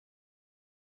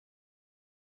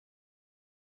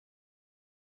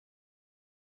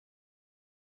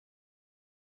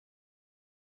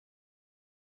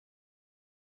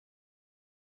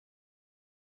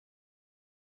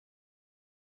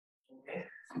Okay.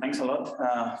 Thanks a lot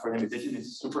for the invitation.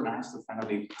 It's super nice to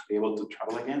finally be able to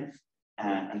travel again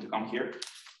and to come here.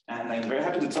 And I'm very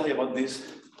happy to tell you about this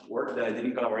work that I did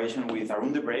in collaboration with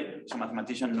Arun Debray, who's a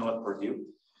mathematician now at Purdue,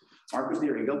 Marcus D.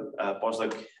 Riegel,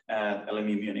 postdoc at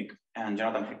LME Munich, and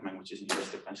Jonathan Heckman, which is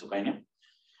University of Pennsylvania.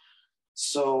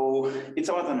 So it's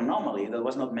about an anomaly that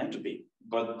was not meant to be,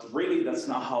 but really that's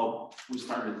not how we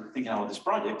started thinking about this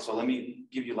project. So let me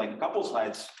give you like a couple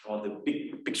slides about the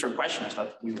big picture questions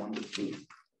that we wanted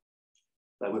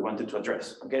to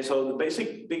address. Okay, so the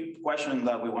basic big question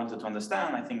that we wanted to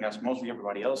understand, I think as mostly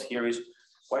everybody else here, is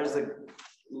where's the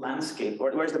landscape,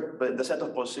 or where's the set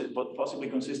of possibly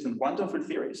consistent quantum field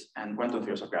theories and quantum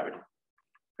theories of gravity?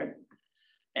 Okay.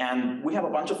 And we have a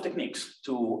bunch of techniques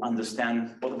to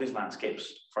understand both of these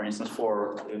landscapes. For instance,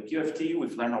 for QFT,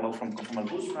 we've learned a lot from conformal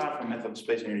bootstrap, from method of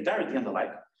space and unitarity and the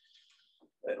like.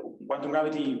 Quantum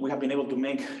gravity, we have been able to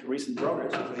make recent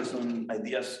progress based on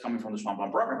ideas coming from the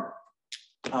Swampland program.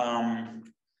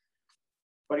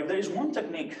 But if there is one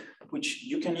technique which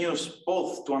you can use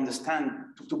both to understand,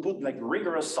 to put like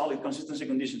rigorous, solid consistency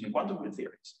conditions in quantum field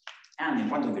theories and in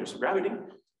quantum theories of gravity,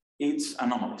 it's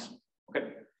anomalies. Okay.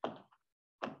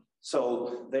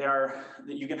 So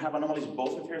you can have anomalies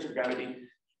both in theories of gravity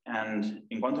and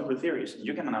in quantum field theories.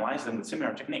 You can analyze them with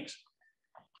similar techniques.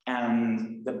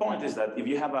 And the point is that if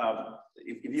you have a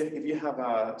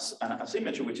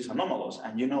symmetry which is anomalous,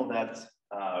 and you know that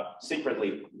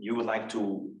secretly you would like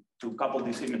to couple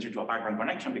this symmetry to a background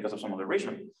connection because of some other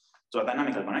reason, so a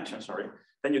dynamical connection, sorry,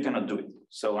 then you cannot do it.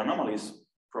 So anomalies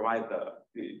provide the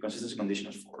consistency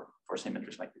conditions for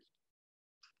symmetries like this.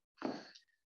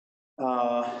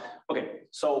 Okay,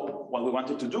 so what we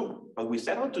wanted to do, what we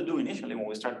set out to do initially when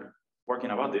we started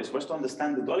working about this, was to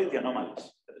understand the duality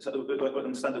anomalies. So to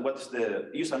understand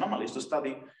use anomalies to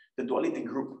study the duality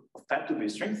group of type 2B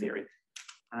string theory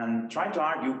and try to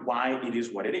argue why it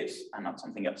is what it is and not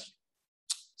something else.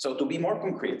 So to be more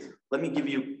concrete, let me give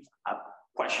you a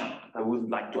question I would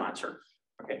like to answer.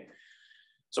 Okay,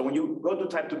 so when you go to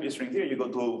type 2B string theory, you go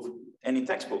to any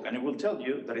textbook and it will tell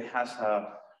you that it has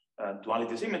a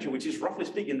duality symmetry, which is, roughly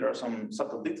speaking, there are some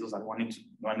subtle details that one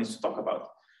needs to talk about,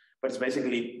 but it's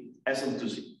basically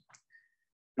SL2C.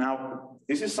 Now,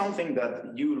 this is something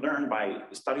that you learn by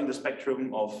studying the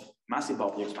spectrum of massive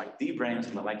objects like D-branes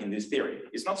and the like in this theory.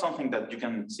 It's not something that you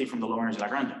can see from the low energy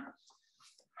Lagrangian.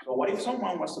 So what if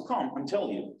someone was to come and tell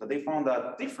you that they found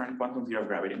a different quantum theory of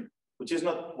gravity, which is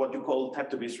not what you call type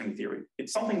 2B string theory?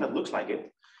 It's something that looks like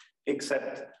it,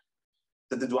 except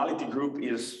that the duality group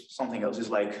is something else. It's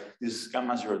like this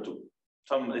gamma 02.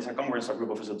 It's a congruence group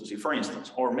of SL2C, for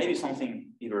instance, or maybe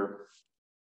something even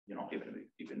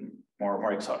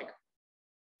more exotic.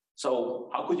 So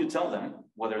how could you tell them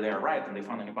whether they are right and they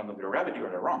found a new quantum theory of gravity, or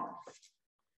they're wrong?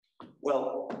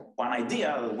 Well, one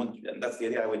idea, and that's the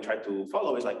idea I would try to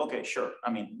follow, is like, okay, sure. I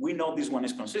mean, we know this one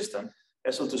is consistent.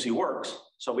 SL2C works,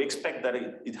 so we expect that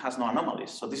it has no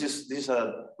anomalies. So this is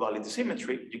a duality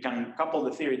symmetry. You can couple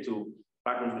the theory to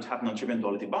backgrounds which have non-trivial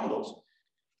duality bundles,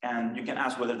 and you can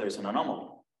ask whether there's an anomaly.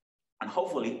 And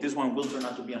hopefully this one will turn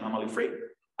out to be anomaly-free.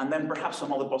 And then perhaps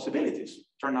some other possibilities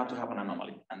turn out to have an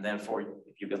anomaly. And therefore,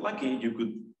 if you get lucky, you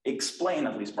could explain,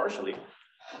 at least partially,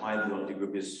 why the duality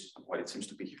group is what it seems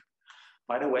to be here.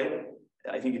 By the way,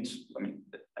 I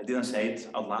didn't say it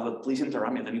out loud, but please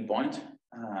interrupt me at any point.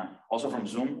 Also from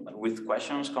Zoom, with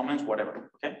questions, comments,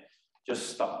 whatever, okay? Just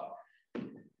stop.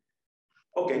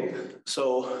 Okay,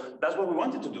 so that's what we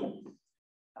wanted to do.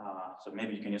 So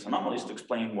maybe you can use anomalies to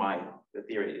explain why the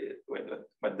theory,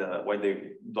 why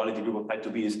the duality group of type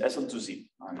 2B is SL2C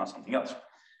and not something else.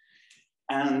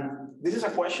 And this is a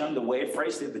question, the way I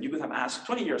phrased it, that you could have asked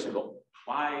 20 years ago.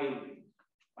 Why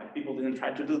people didn't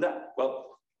try to do that?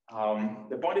 Well,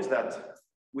 the point is that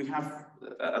we have,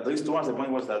 at least to us, the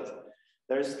point was that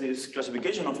there's this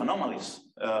classification of anomalies,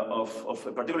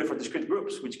 particularly for discrete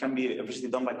groups, which can be obviously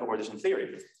done by covariation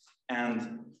theory.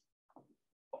 And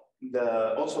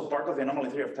also part of the anomaly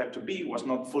theory of type 2B was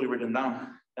not fully written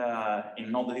down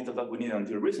in all the detail that we needed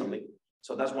until recently.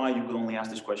 So that's why you could only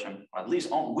ask this question, or at least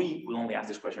we could only ask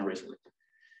this question recently.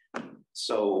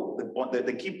 So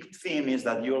the key theme is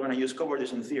that you're going to use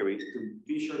covariation theory to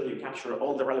be sure that you capture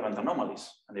all the relevant anomalies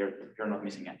and you're not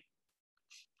missing any.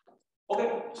 Okay,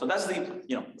 so that's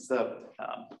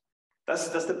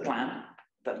that's the plan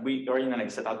that we originally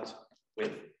set out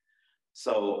with.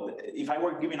 So if I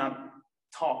were giving a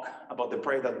talk about the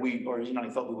project that we originally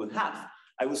thought we would have,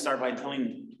 I would start by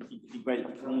telling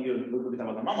you a little bit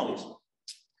about anomalies.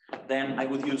 Then I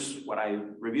would use what I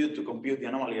reviewed to compute the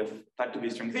anomaly of type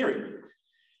 2B string theory.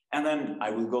 And then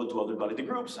I will go to other duality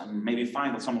groups and maybe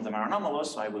find that some of them are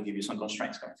anomalous. So I will give you some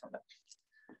constraints coming from that.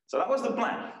 So that was the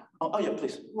plan. Oh yeah,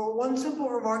 please. Well, one simple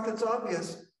remark that's obvious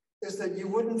is that you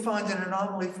wouldn't find an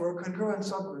anomaly for a congruent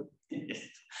subgroup.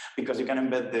 Because you can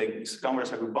embed the converse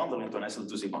group bundle into an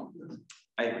SL2Z bundle.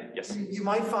 I agree, yes. You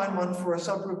might find one for a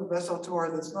subgroup of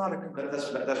SL2R that's not a congruent.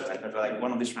 That's right, like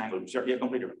one of these triangles. Sure, yeah,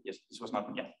 completely right. Yes, this was not,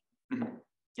 yeah.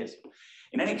 Yes.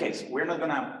 In any case, we're not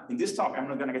gonna, in this talk, I'm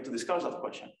not gonna get to discuss that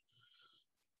question.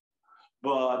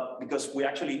 But because we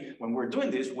actually, when we're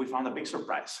doing this, we found a big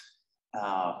surprise.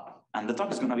 And the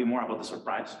talk is gonna be more about the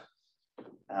surprise.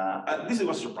 This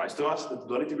was a surprise to us, that the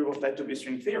duality group of type 2B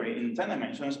string theory in 10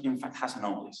 dimensions, in fact, has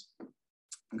anomalies.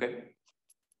 Okay?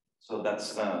 So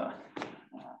that's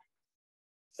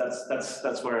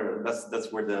where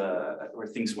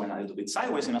things went a little bit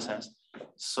sideways in a sense.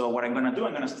 So what I'm gonna do,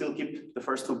 I'm gonna still keep the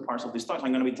first two parts of this talk.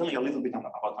 I'm gonna be telling you a little bit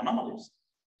about anomalies.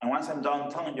 And once I'm done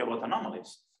telling you about anomalies,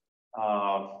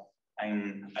 I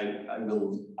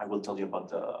will tell you about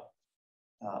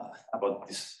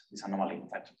this anomaly in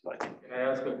type 2 duality. Can I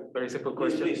ask a very simple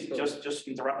question? Please, just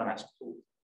interrupt and ask.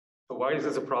 So why is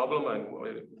this a problem? And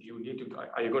you need to,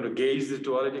 are you going to gauge this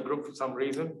duality group for some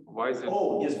reason? Why is it?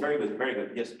 Oh, yes, very good, very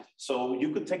good. Yes. So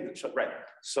you could take the, right.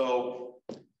 So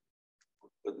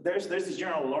there's this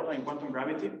general law in quantum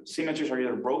gravity. Symmetries are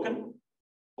either broken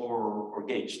or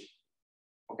gauged.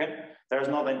 Okay.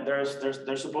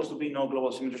 There's supposed to be no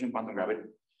global symmetries in quantum gravity.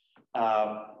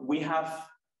 We have,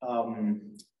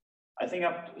 I think,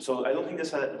 so I don't think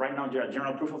there's right now a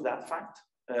general proof of that fact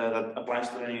that applies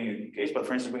to any case, but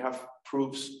for instance, we have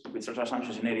proofs with certain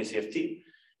assumptions in ADCFT.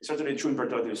 It's certainly true in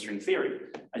perturbative string theory,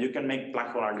 and you can make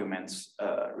black hole arguments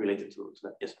related to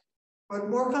that. Yes. But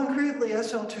more concretely,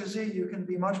 SL2Z, you can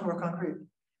be much more concrete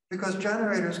because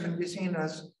generators can be seen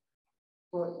as,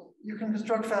 well, you can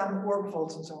construct Fam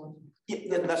orbifolds and so on.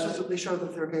 Yeah, that's just they show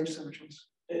that they're gauge symmetries.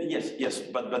 Yes,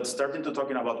 but starting to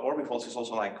talking about orbifolds is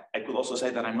also like, I could also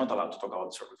say that I'm not allowed to talk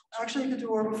about orbifolds. Actually, you can do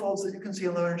orbifolds that you can see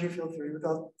in low energy field theory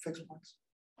without fixed points.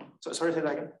 So sorry, say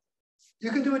that again.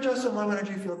 You can do it just in low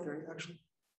energy field theory, actually.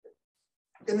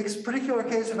 In this particular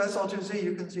case of SL2Z,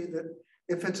 you can see that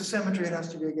if it's a symmetry, it has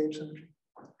to be a gauge symmetry.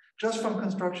 Just from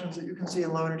constructions that you can see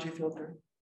in low energy field theory.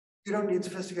 You don't need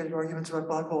sophisticated arguments about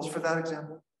black holes for that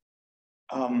example.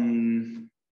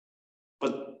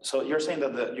 But so you're saying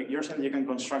that you can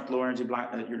construct low energy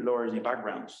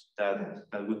backgrounds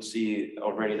that would see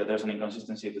already that there's an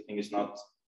inconsistency if the thing is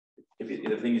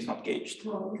not gauged.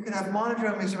 Well, you can have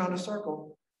monodromies around a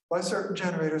circle by certain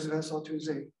generators of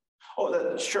SL2Z.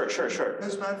 Oh, sure.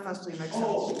 This manifestly makes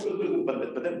sense.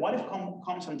 But then what if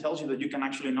comes and tells you that you can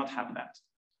actually not have that?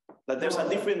 That there's a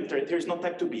different, there's no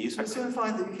type 2B. You'll soon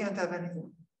find that you can't have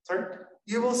anything. Sorry?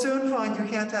 You will soon find you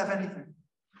can't have anything.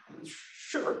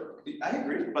 Sure, I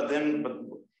agree. But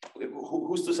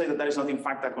who's to say that is not in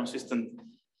fact a consistent?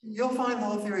 You'll find the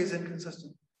whole theory is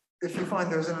inconsistent if you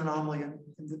find there's an anomaly in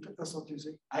the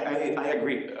SL2Z. I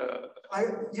agree.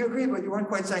 You agree, but you weren't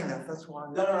quite saying that. That's why.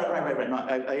 No, right. No,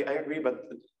 I agree,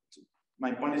 but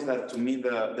my point is that to me,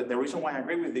 the reason why I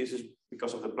agree with this is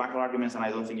because of the black hole arguments, and I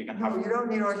don't think you can have. No, you don't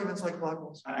need arguments like black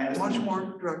holes. Much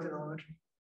more direct analogy.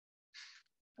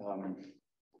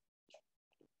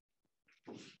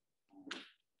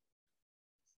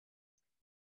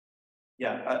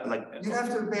 Yeah, you have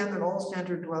to abandon all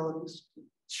standard dualities.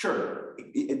 Sure.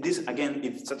 This again,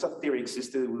 if such a theory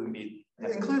existed, it wouldn't be.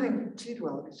 Including T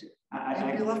dualities.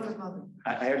 You'd be left with nothing.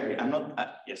 I agree. I'm not.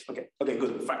 Yes. Okay. Okay.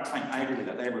 Good. Fine. I agree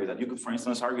with that. You could, for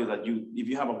instance, argue that if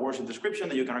you have a worse description,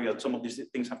 then you can argue that some of these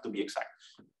things have to be exact.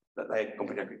 That I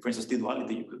completely agree. For instance, T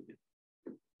duality, you could.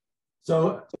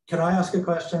 So, can I ask a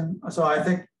question? So, I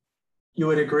think you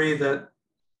would agree that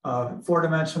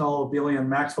four-dimensional abelian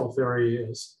Maxwell theory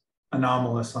is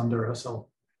anomalous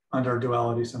under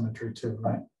duality symmetry too,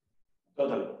 right?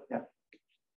 Totally.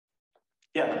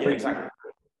 Yeah, exactly.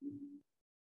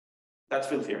 That's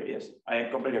field theory, yes. I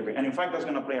completely agree. And in fact, that's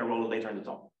going to play a role later in the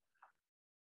talk.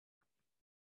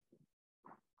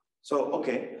 So,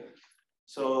 okay.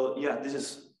 So, yeah, this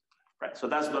is, right. So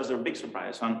that's a big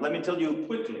surprise. And let me tell you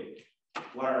quickly,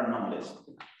 what are anomalies?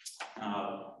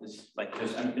 I'm just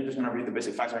going to read the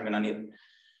basic facts I'm going to need.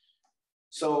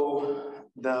 So,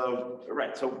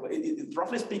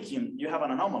 roughly speaking, you have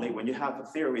an anomaly when you have a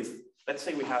theory with, let's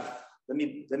say we have, let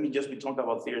me just be talking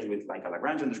about theories with like a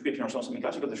Lagrangian description or some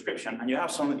semi-classical description, and you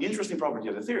have some interesting property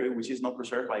of the theory which is not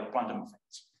preserved by quantum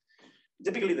effects.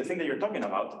 Typically, the thing that you're talking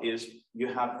about is you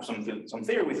have some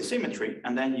theory with symmetry,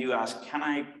 and then you ask, can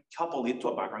I couple it to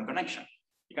a background connection?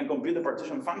 You can compute the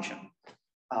partition function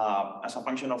as a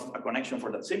function of a connection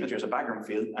for that symmetry as a background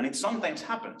field, and it sometimes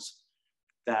happens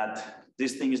that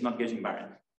this thing is not gauge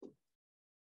invariant.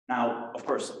 Now, of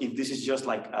course, if this is just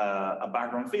like a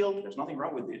background field, there's nothing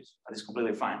wrong with this. That is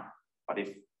completely fine. But if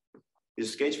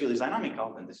this gauge field is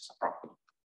dynamical, then this is a problem.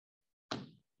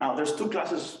 Now, there's two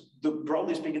classes,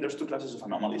 broadly speaking, there's two classes of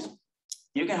anomalies.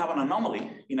 You can have an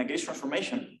anomaly in a gauge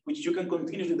transformation, which you can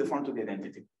continuously deform to the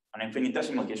identity, an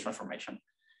infinitesimal gauge transformation.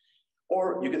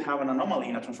 Or you could have an anomaly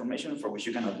in a transformation for which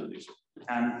you cannot do this.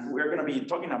 And we're going to be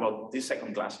talking about this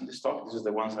second class in this talk. This is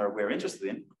the ones that we're interested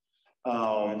in.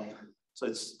 So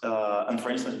it's, and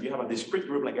for instance, if you have a discrete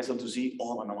group like SL2Z,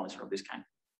 all anomalies are of this kind.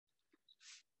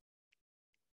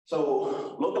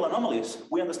 So local anomalies,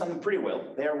 we understand them pretty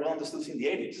well. They are well understood in the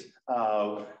 80s.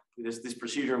 There's this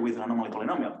procedure with an anomaly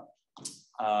polynomial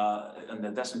and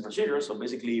the testing procedure. So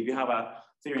basically, if you have a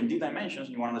theory in D dimensions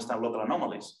and you want to understand local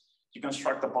anomalies, you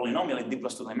construct a polynomial in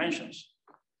D+2 dimensions.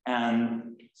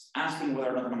 And asking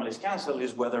whether or not anomalies cancel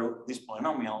is whether this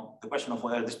polynomial, the question of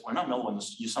whether this polynomial, when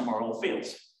you sum over all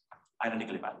fields,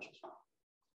 identically vanishes.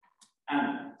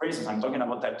 And for instance, I'm talking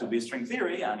about type 2B string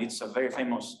theory, and it's a very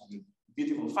famous and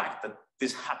beautiful fact that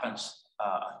this happens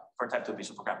for type 2B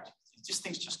supergravity. These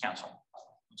things just cancel,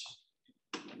 which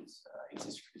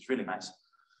it's really nice.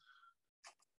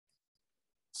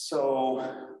 So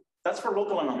that's for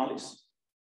local anomalies.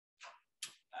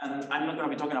 And I'm not going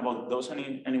to be talking about those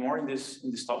anymore in this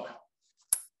talk.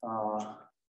 I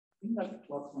think that's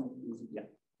what yeah.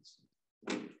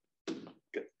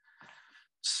 Good.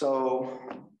 So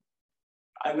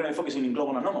I'm going to be focusing on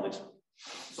global anomalies.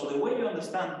 So the way you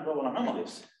understand global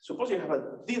anomalies, suppose you have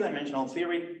a D-dimensional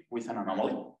theory with an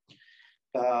anomaly.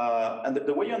 And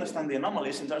the way you understand the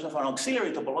anomalies in terms of an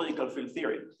auxiliary topological field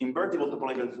theory, invertible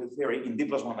topological field theory in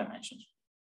D+1 dimensions,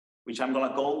 which I'm going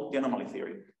to call the anomaly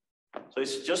theory. So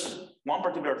it's just one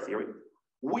particular theory.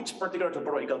 Which particular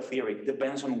topological theory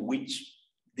depends on which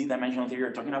D-dimensional theory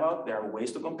you're talking about. There are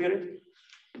ways to compute it.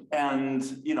 And,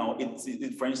 you know,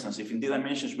 for instance, if in D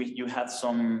dimensions you had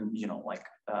some, you know, like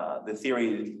the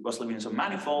theory was living in some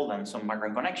manifold and some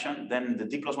background connection, then the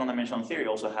D+1 dimensional theory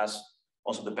also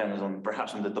depends on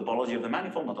perhaps on the topology of the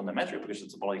manifold, not on the metric, because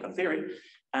it's a topological theory,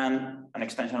 and an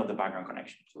extension of the background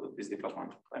connection. So this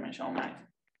D+1 dimensional manifold.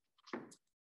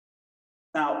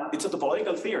 Now, it's a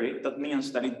topological theory. That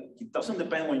means that it doesn't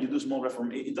depend when you do small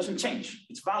reformation. It doesn't change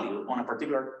its value on a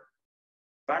particular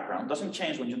background. It doesn't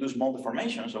change when you do small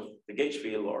deformations of the gauge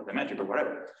field or the metric or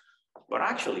whatever. But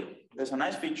actually, there's a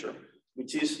nice feature,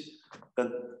 which is that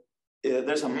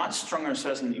there's a much stronger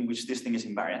sense in which this thing is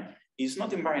invariant. It's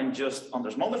not invariant just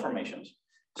under small deformations.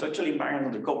 It's actually invariant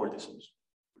under covariatisms.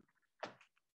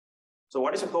 So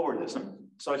what is a covariatism?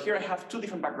 So here I have two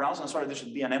different backgrounds, and sorry, there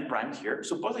should be an M prime here.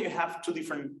 Suppose that you have two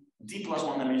different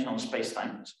D+1 dimensional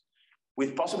spacetimes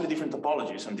with possibly different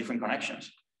topologies and different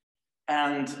connections.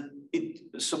 And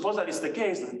suppose that it's the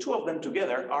case that the two of them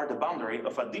together are the boundary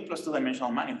of a D+2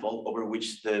 dimensional manifold over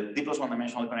which the D+1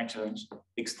 dimensional connections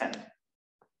extend.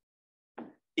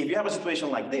 If you have a situation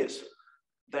like this,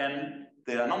 then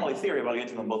the anomaly theory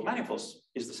evaluated on both manifolds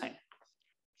is the same.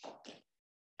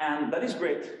 And that is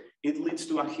great. It leads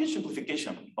to a huge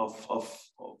simplification of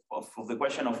the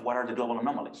question of what are the global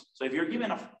anomalies. So if you're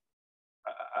given a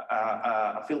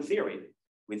field theory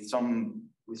with some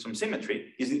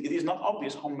symmetry, it is not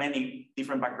obvious how many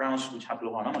different backgrounds which have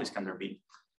global anomalies can there be.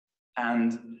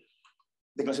 And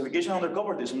the classification under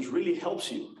covariatisms really helps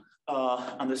you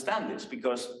understand this,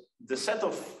 because the set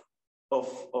of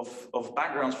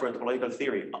backgrounds for a topological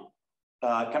theory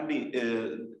can be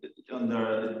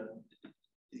under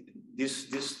this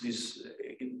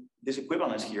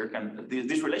equivalence here,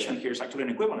 this relation here is actually an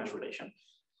equivalence relation.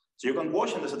 So you can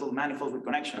gaussian the settled manifolds with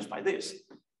connections by this,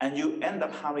 and you end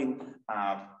up having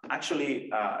actually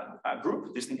a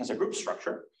group. This thing has a group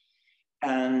structure,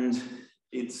 and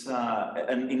it's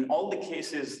and in all the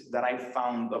cases that I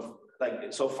found of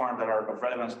like so far that are of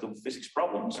relevance to physics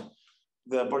problems,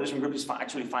 the Bordian group is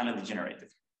actually finally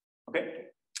degenerated. Okay.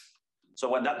 So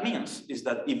what that means is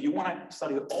that if you want to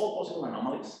study all possible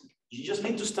anomalies, you just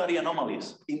need to study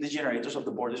anomalies in the generators of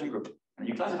the Bordian group, and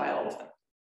you classify all of them.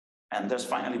 And there's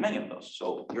finally many of those.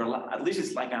 So you're at least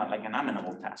it's like an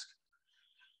amenable task.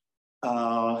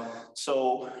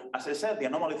 So as I said, the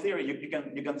anomaly theory, you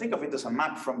can think of it as a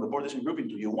map from the Bordian group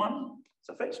into U1. It's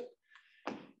a phase.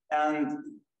 And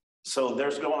so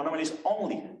there's global anomalies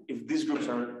only if these groups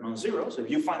are non-zero. So if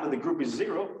you find that the group is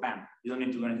zero, bam, you don't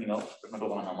need to do anything else. There's no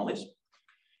global anomalies.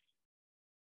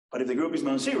 But if the group is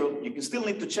non-zero, you can still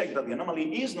need to check that the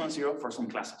anomaly is non-zero for some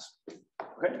classes.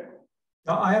 Okay.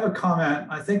 Now, I have a comment.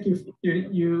 I think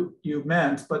you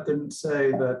meant, but didn't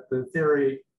say that the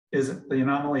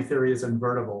anomaly theory is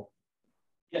invertible.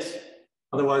 Yes.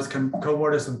 Otherwise,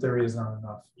 covariatism theory is not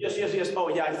enough. Yes. Oh,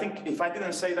 yeah. I think if I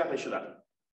didn't say that, I should have.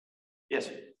 Yes.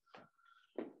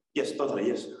 Yes, totally,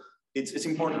 yes. It's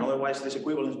important, otherwise this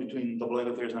equivalence between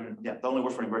topological theories and, yeah, that only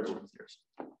works for invertible theories.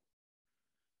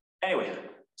 Anyway,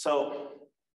 so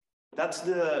that's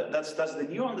the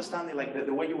new understanding, like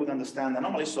the way you would understand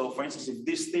anomalies. So for instance, if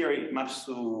this theory maps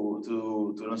to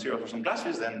non-zero for some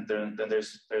classes, then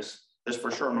there's for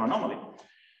sure no anomaly.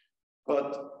 But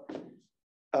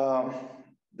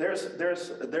there's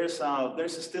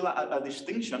still a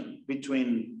distinction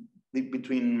between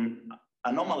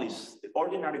anomalies, the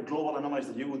ordinary global anomalies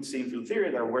that you would see in field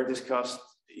theory that were discussed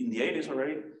in the 80s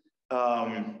already,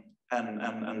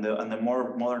 and the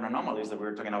more modern anomalies that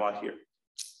we're talking about here.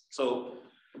 So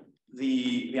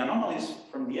the anomalies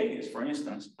from the 80s, for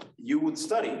instance, you would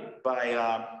study by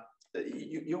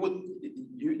you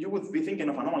would be thinking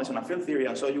of anomalies in a field theory,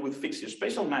 and so you would fix your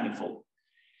spatial manifold,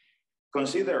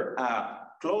 consider a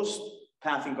closed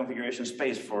path in configuration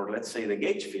space for, let's say, the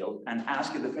gauge field, and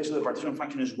ask if the phase of the partition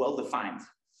function is well defined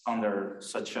under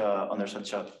such a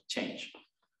change.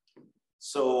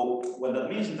 So what that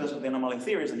means in terms of the anomaly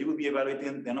theory is that you would be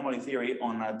evaluating the anomaly theory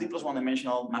on a d+1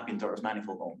 dimensional mapping torus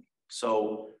manifold only.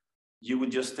 So you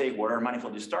would just take whatever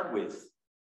manifold you start with,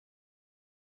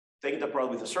 take it apart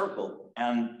with a circle,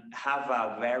 and have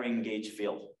a varying gauge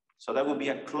field. So that would be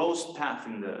a closed path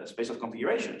in the space of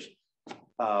configurations,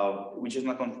 which is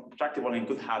not contractible and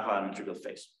could have a non-trivial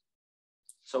phase.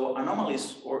 So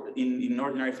anomalies, or in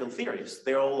ordinary field theories,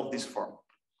 they're all of this form.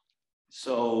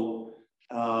 So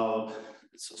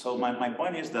my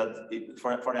point is that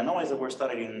for the anomalies that were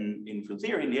studied in field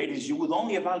theory in the 80s, you would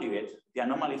only evaluate the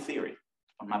anomaly theory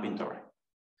on mapping tori.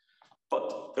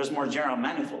 But there's more general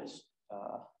manifolds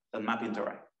than mapping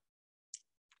tori.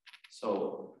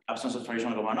 So absence of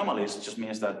traditional global anomalies just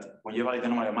means that when you evaluate the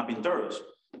anomaly of mapping torus,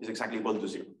 it's exactly equal to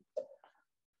 0.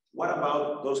 What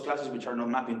about those classes which are not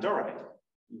mapping tori?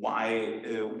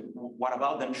 What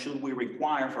about them should we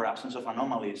require for absence of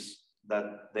anomalies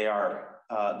that they are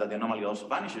that the anomaly also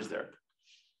vanishes there?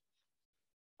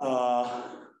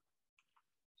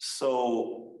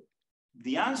 So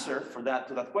the answer for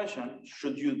to that question,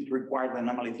 should you require the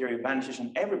anomaly theory vanishes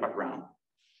on every background,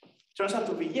 turns out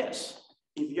to be yes,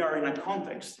 if you are in a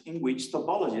context in which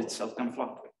topology itself can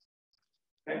fluctuate.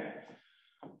 Okay.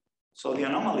 So the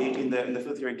anomaly in the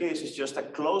field theory case is just a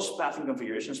closed path in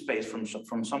configuration space from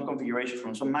some configuration,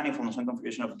 from some manifold and some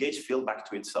configuration of gauge field back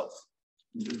to itself.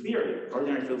 In field theory,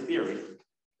 ordinary field theory,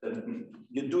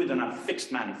 you do it on a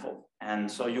fixed manifold, and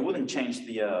so you wouldn't change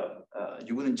the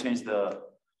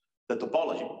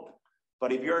topology.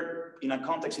 But if you're in a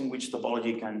context in which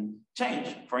topology can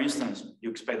change, for instance, you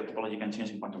expect that topology can change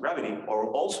in quantum gravity,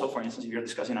 or also, for instance, if you're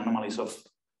discussing anomalies of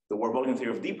the warp volume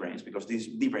theory of d-branes, because these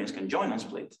d-branes can join and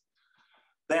split,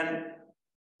 then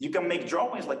you can make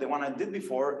drawings like the one I did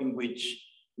before, in which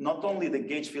not only the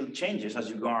gauge field changes as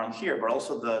you go around here, but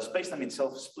also the spacetime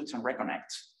itself splits and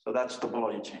reconnects. So that's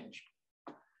topology change.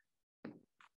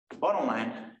 Bottom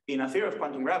line, in a theory of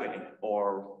quantum gravity,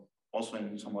 or also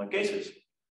in some other cases,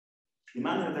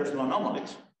 demanding that there's no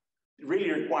anomalies, it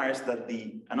really requires that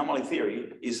the anomaly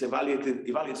theory is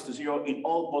evaluates to 0 in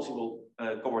all possible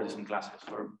covariance classes,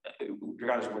 or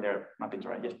regardless of whether they're mapping to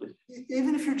right. Yes, please.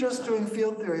 Even if you're just doing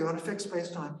field theory on a fixed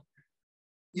spacetime,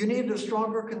 you need a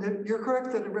stronger condition. You're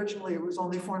correct that originally it was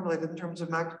only formulated in terms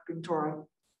of mapping tori,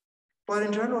 but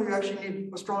in general, you actually need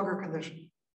a stronger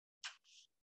condition.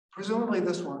 Presumably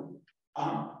this one.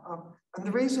 And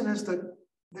the reason is that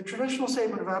the traditional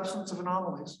statement of absence of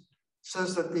anomalies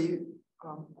says that the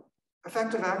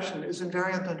effective action is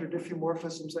invariant under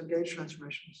diffeomorphisms and gauge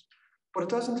transformations, but it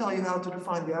doesn't tell you how to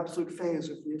define the absolute phase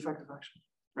of the effective action.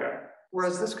 Right.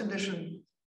 Whereas this condition,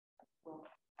 well,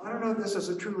 I don't know if this is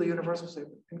a truly universal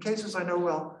statement. In cases I know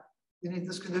well, you need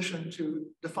this condition to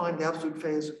define the absolute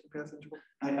phase of the path interval.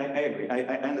 I agree.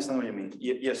 I understand what you mean.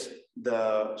 Yes.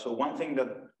 So one thing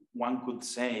that one could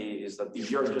say is that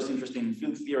if you're just interested in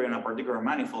field theory in a particular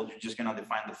manifold, you're just going to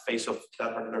define the phase of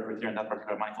that particular criteria in that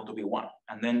particular manifold to be 1.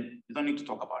 And then you don't need to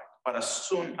talk about it. But as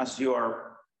soon as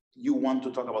you want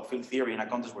to talk about field theory in a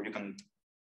context where you can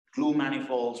glue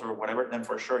manifolds or whatever, then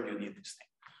for sure you need this thing.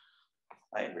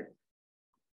 I agree.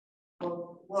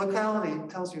 Well, locality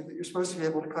tells you that you're supposed to be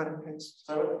able to cut and paste.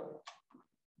 So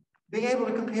being able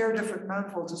to compare different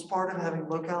manifolds is part of having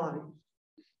locality.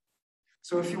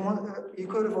 So if you want, you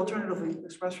could have alternatively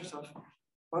expressed yourself.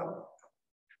 But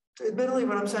admittedly,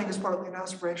 what I'm saying is partly an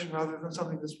aspiration rather than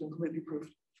something that's been completely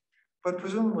proved. But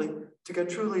presumably, to get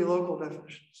truly local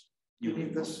definitions, you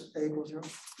need this A equals 0.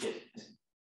 Yes.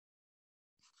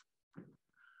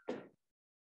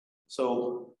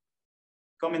 So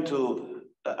coming to,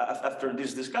 after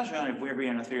this discussion, if we agree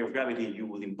on a theory of gravity, you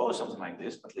would impose something like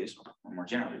this, at least, or more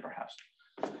generally, perhaps.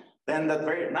 then that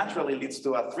very naturally leads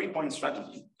to a 3-point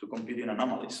strategy to computing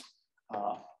anomalies,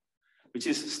 which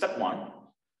is step 1.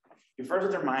 You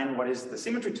first determine what is the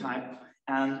symmetry type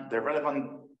and the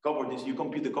relevant coverages. You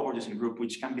compute the coverages in group,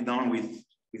 which can be done with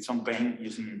some pain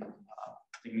using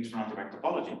techniques from algebraic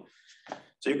topology.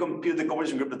 So you compute the coverage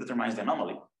in group that determines the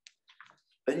anomaly.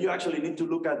 Then you actually need to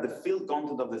look at the field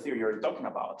content of the theory you're talking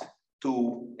about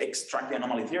to extract the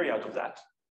anomaly theory out of that.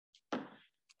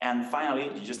 And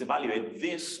finally, you just evaluate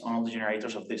this on all the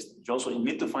generators of this. You also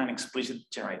need to find explicit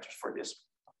generators for this.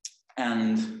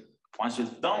 And once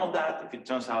you've done all that, if it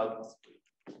turns out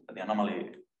that the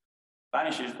anomaly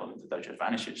vanishes, well, that just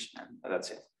vanishes, and that's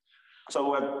it.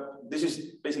 So this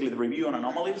is basically the review on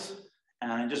anomalies.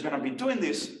 And I'm just going to be doing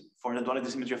this for the duality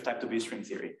symmetry of type 2B string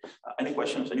theory. Any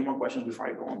questions, any more questions before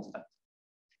I go on to that?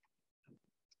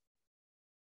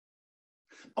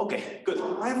 Okay, good.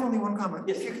 I have only one comment.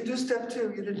 Yes. If you can do step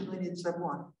 2, you didn't really need step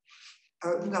 1.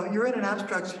 No, you're in an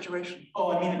abstract situation.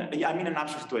 Oh, I mean an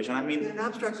abstract situation. I mean, In an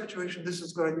abstract situation, this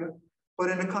is good. But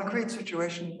in a concrete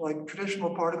situation, like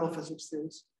traditional particle physics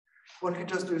theories, one could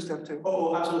just do step 2.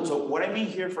 oh, absolutely. So what I mean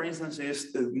here, for instance,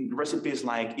 is the recipe is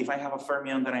like, if I have a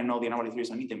fermion, then I know the anomaly theory is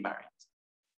a meet invariant.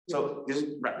 So this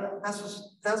is right.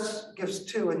 That gives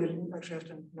 2, and you didn't actually have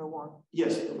to know 1.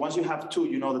 Yes, once you have 2,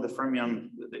 you know that the fermion,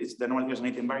 it's the anomaly theory is a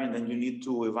meet invariant, then you need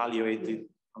to evaluate it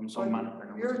from some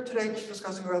manner. You're today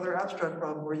discussing a rather abstract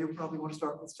problem where you probably want to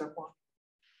start with step 1.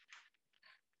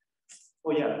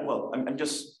 Oh yeah, well, I'm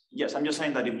just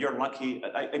saying that if you're lucky,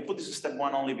 I put this as step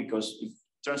 1 only because if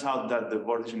it turns out that the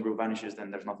vorticing group vanishes,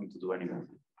 then there's nothing to do anymore.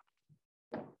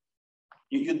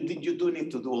 You do need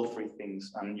to do all 3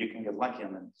 things, and you can get lucky,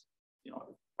 and then, you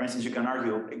know, for instance, you can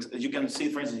argue, you can see,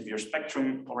 for instance, if your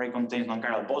spectrum already contains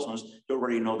non-chiral bosons, you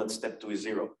already know that step 2 is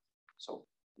 0. So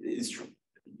it's true.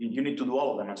 You need to do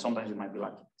all of them, and sometimes you might be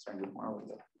lucky. So I do more with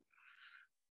that.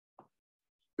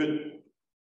 Good.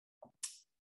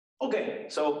 Okay,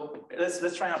 so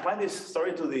let's try and apply this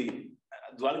story to the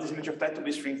duality symmetry of type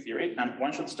 2B string theory, and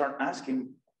one should start by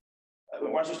asking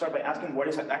what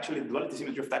is actually duality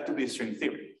symmetry of type 2B string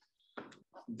theory.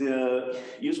 The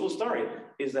usual story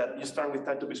is that you start with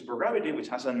type 2B supergravity, which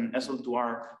has an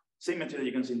SL2R symmetry that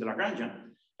you can see in the Lagrangian,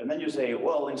 and then you say,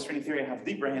 well, in string theory I have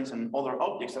deep branes and other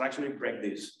objects that actually break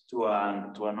this to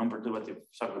a nonperturbative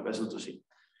subgroup SL2C.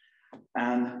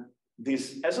 And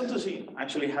this SL2C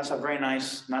actually has a very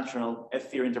nice natural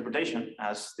F-theory interpretation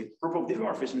as the group of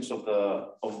diffeomorphisms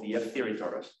of the F-theory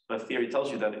torus. The F-theory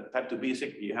tells you that type 2B is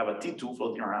you have a T2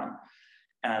 floating around,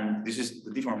 and this is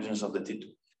the diffeomorphisms of the T2.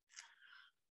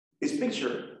 This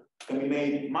picture can be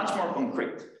made much more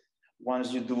concrete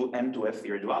once you do M to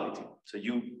F-theory duality. So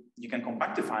you can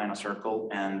compactify in a circle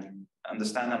and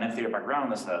understand an F-theory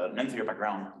background as an M-theory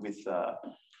background with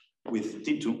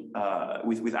T2,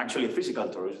 with actually a physical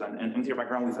torus, and M-theory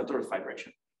background with a torus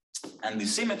vibration. And the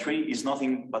symmetry is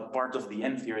nothing but part of the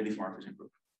M-theory diffeomorphism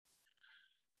group.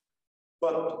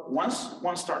 But once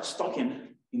one starts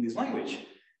talking in this language,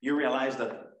 you realize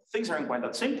that things aren't quite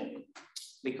that simple.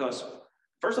 Because,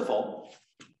 first of all,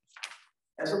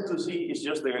 SL2C is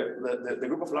just the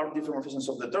group of large diffeomorphisms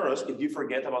of the torus if you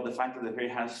forget about the fact that the theory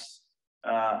has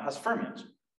fermions.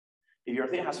 If your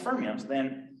theory has fermions,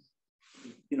 then,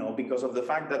 you know, because of the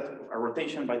fact that a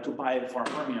rotation by 2 pi for a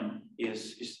fermion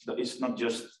is not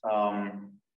just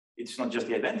it's not just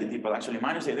the identity, but actually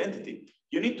minus the identity.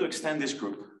 You need to extend this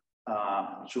group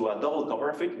to a double cover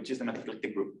of it, which is the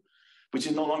metaclinic group, which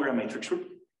is no longer a matrix group.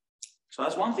 So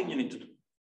that's one thing you need to do.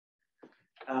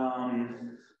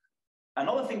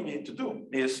 Another thing you need to do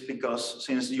is, because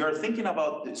since you're thinking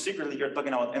about, secretly you're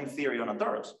talking about M theory on a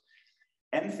torus,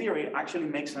 M theory actually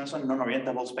makes sense on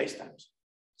non-orientable spacetimes.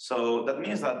 So that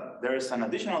means that there is an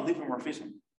additional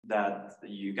diffeomorphism that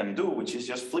you can do, which is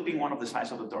just flipping one of the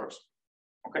sides of the torus.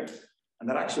 Okay, and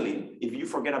that actually, if you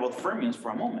forget about fermions for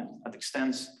a moment, that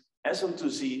extends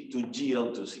SL2C to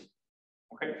GL2C.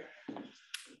 Okay,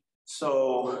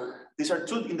 so these are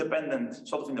 2 independent,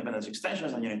 sort of independence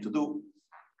extensions that you need to do.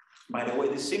 By the way,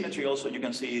 this symmetry also, you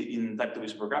can see in type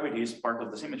 2B supergravity, is part of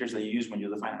the symmetries that you use when you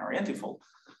define an orienting fold.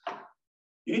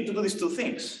 You need to do these 2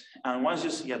 things. And once you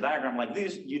see a diagram like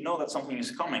this, you know that something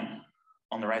is coming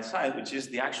on the right side, which is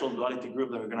the actual duality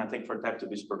group that we're going to take for type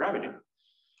 2B supergravity,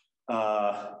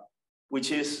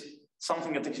 which is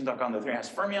something that takes into account the theory has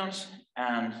fermions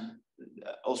and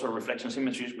also reflection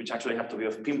symmetries, which actually have to be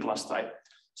of PIM plus type.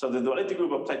 So the duality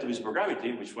group of type 2B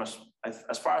supergravity, which was,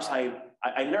 as far as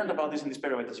I learned about this in this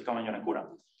paper by Tachikawa and Yonekura,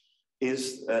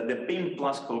 is the PIM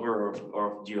plus cover of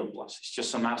GL plus. It's just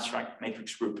some abstract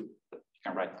matrix group that you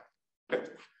can write. Okay.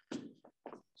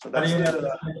 So that's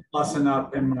the plus and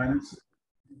not PIM minus.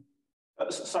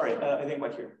 Sorry, I didn't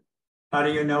quite hear. How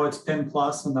do you know it's pin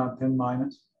plus and not pin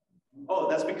minus? Oh,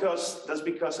 that's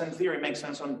because in theory it makes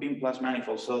sense on pin plus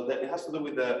manifolds. So that it has to do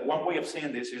with the one way of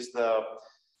seeing this is the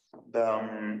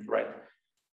right.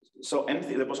 So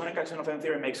the bosonic action of M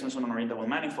theory makes sense on unorientable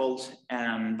manifolds,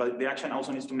 but the action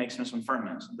also needs to make sense on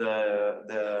fermions.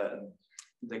 The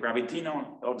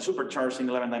gravitino or the supercharge in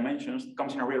 11 dimensions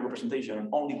comes in a real representation, and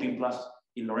only pin plus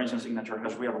in Lorentzian signature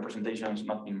has real representations,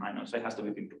 not pin minus. So it has to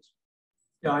be pin plus.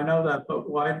 Yeah, I know that, but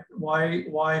why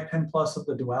pin plus of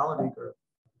the duality group?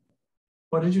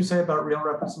 What did you say about real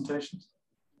representations?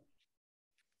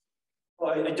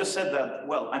 Well, I just said that.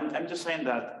 Well, I'm just saying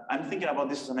that I'm thinking about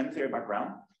this as an M theory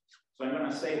background. So I'm going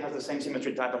to say it has the same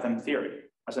symmetry type of M theory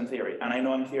as M theory, and I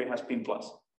know M theory has pin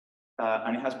plus,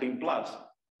 and it has pin plus.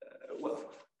 Well,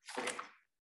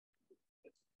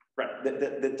 right.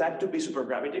 The type 2B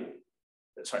supergravity.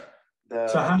 Sorry.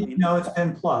 So how do you know it's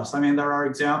pin plus? I mean, there are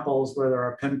examples where there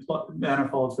are pin plus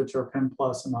manifolds which are pin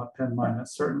plus and not pin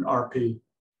minus, certain RP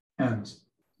ends,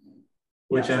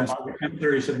 which yeah, M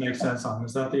theory should make sense on.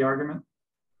 Is that the argument?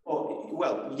 Oh,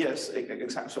 well, yes, exactly.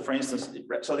 So for instance,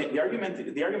 so the argument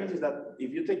is that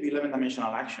if you take the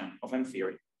 11-dimensional action of M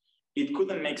theory, it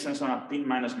couldn't make sense on a pin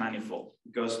minus manifold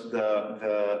because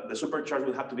the supercharge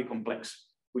would have to be complex,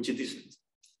 which it isn't.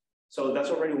 So that's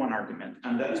already one argument.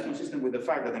 And that is consistent with the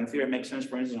fact that M theory makes sense,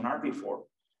 for instance, on RP4,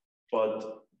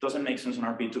 but doesn't make sense on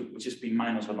RP2, which is pin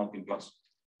minus or not pin plus.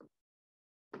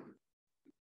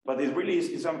 But it really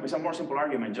is a more simple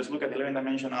argument. Just look at the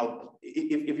 11-dimensional.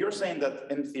 If you're saying that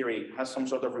M theory has some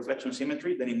sort of reflection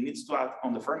symmetry, then it needs to act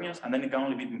on the fermions, and then it can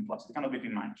only be pin plus. It cannot be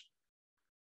pin minus.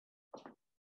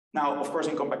 Now, of course,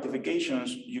 in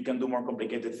compactifications, you can do more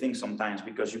complicated things sometimes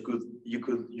because you could,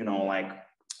 you know, like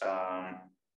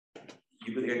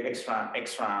you could get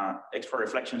extra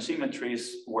reflection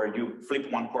symmetries where you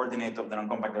flip one coordinate of the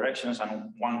non-compact directions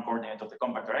and one coordinate of the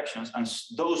compact directions, and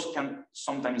those can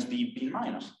sometimes be pin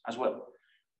minus as well.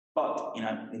 But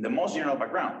in the most general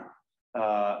background,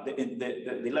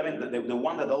 the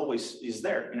one that always is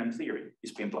there in M theory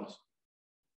is pin plus.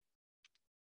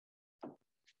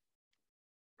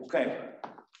 Okay,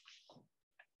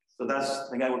 so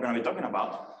that's the guy we're going to be talking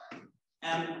about.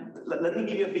 And let me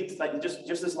give you a bit, like just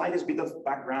the slightest bit of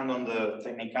background on the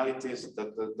technicalities,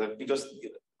 because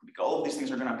all of these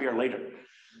things are going to appear later.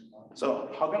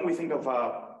 So how can we think of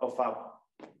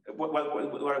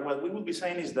what we will be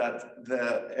saying is that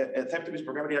the type 2B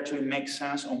supergravity actually makes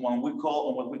sense on what we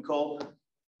call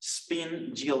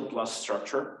spin GL plus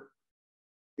structure,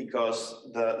 because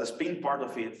the spin part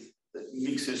of it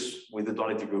mixes with the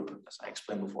duality group, as I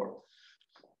explained before.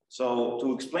 So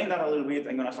to explain that a little bit,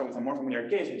 I'm going to start with a more familiar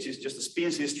case, which is just a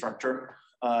spin C structure.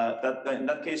 In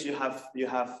that case, you have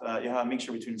a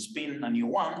mixture between spin and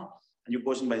U1, and you're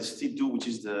posing by C2, which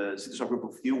is the C2 subgroup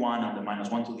of U1 and the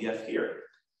 -1 to the F here.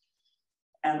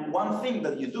 And one thing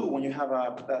that you do when you have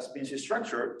a spin C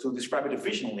structure, to describe it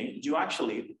efficiently, you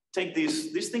actually take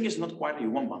this thing is not quite a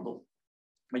U1 bundle,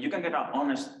 but you can get an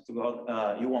honest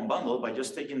U1 bundle by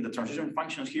just taking the transition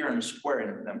functions here and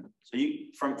squaring them. So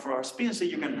for a spin C,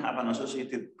 you can have an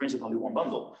associated principal U1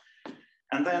 bundle.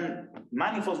 And then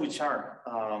manifolds which are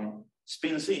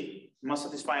spin C must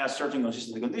satisfy a certain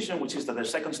consistency condition, which is that the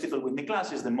second Stiefel-Whitney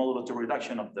class is the modulo to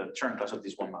reduction of the Chern class of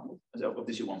this one bundle, of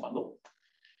this U1 bundle.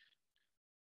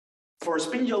 For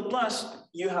spin GL plus,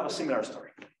 you have a similar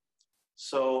story.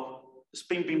 So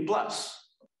spin pin plus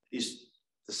is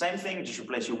the same thing, just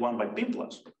replace U1 by pin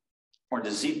plus, or the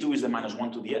Z2 is the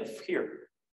 -1 to the F here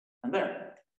and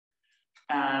there.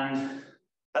 And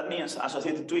that means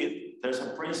associated to it, there's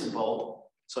a principle.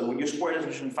 So when you square the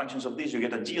transition functions of this, you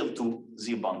get a GL2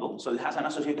 Z bundle. So it has an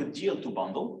associated GL2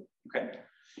 bundle, okay?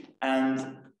 And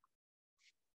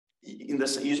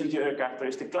using theoretic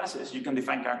characteristic classes, you can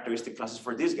define characteristic classes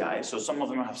for these guys. So some of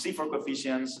them have C4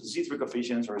 coefficients, Z3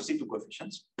 coefficients, or Z2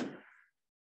 coefficients.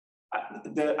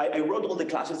 I wrote all the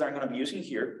classes that I'm going to be using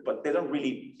here, but they don't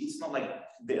really, it's not like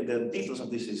the details of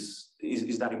this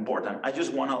is that important. I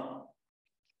just want to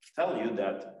tell you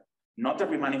that not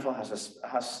every manifold has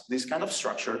this kind of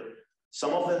structure.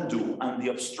 Some of them do, and the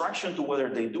abstraction to whether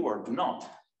they do or do not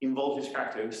involves these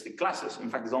characteristic classes. In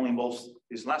fact, it only involves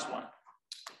this last one.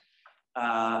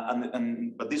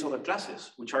 But these other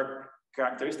classes, which are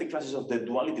characteristic classes of the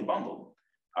duality bundle,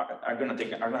 are going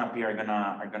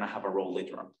to have a role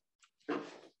later on.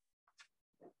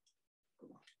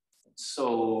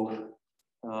 So,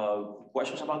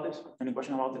 questions about this? Any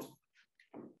question about this?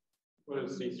 What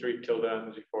is Z3 tilde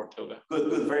and Z4 tilde?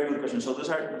 Good, very good question. So those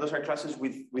are classes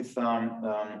with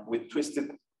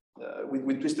twisted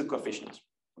coefficients.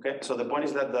 Okay, so the point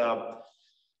is that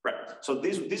right. So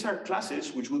these are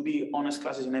classes which would be honest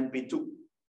classes in MP2.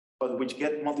 but which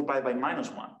get multiplied by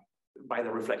 -1 by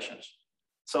the reflections.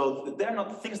 So they're not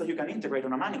things that you can integrate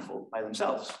on a manifold by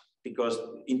themselves, because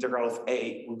integral of A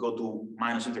will go to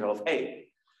minus integral of A.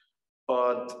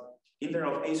 But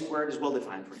integral of A squared is well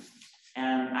defined for instance.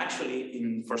 And actually,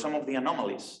 for some of the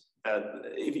anomalies,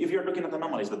 if you're looking at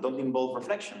anomalies that don't involve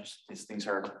reflections, these things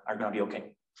are going to be okay.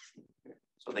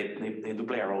 So they do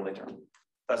play a role later.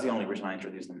 That's the only reason I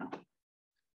introduced them now.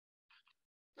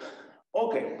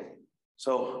 Okay,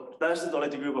 so that's the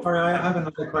duality group of. All right, I have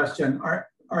another question.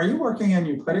 Are you working in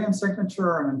Euclidean signature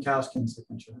or in Minkowskian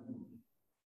signature?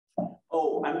 Oh,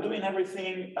 I'm doing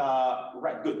everything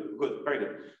right. Good, very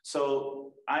good. So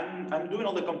I'm doing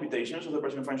all the computations of the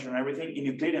Bernoulli function and everything in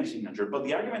Euclidean signature. But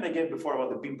the argument I gave before about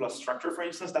the pin plus structure, for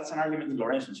instance, that's an argument in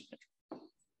Lorentzian signature.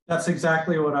 That's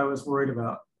exactly what I was worried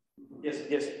about.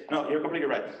 Yes. No, you're completely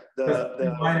right.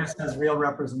 The minus has real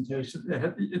representation.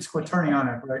 It's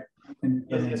quaternionic, right?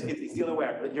 Yes, it's the other way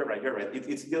around. You're right.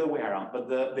 It's the other way around. But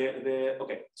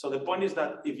okay. So the point is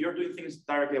that if you're doing things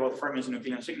directly about fermions in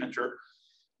Euclidean signature,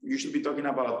 you should be talking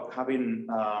about having.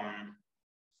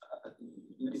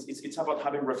 It's about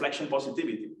having reflection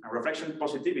positivity. And reflection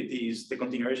positivity is the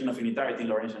continuation of unitarity in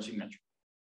Lorentzian signature.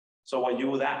 So what you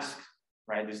would ask,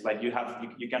 right, is like you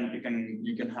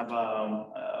can have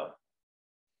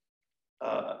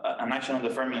an action on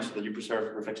the fermions so that you preserve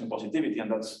reflection positivity, and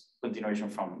that's continuation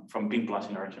from pin plus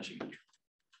in Lorentzian signature.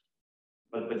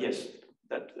 But yes,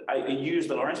 that I use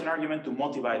the Lorentzian argument to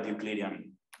motivate the Euclidean.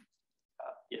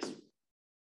 Yes.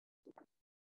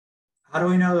 How do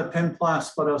we know that pin plus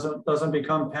but doesn't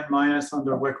become pin minus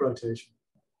under Wick rotation?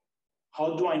 How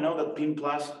do I know that pin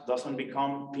plus doesn't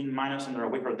become pin minus under a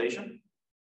Wick rotation?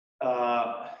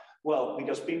 Well,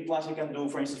 because pin plus you can do,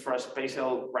 for instance, for a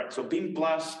spatial, right? So pin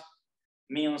plus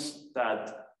means that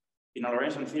in a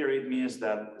Lorentzian theory, it means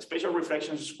that spatial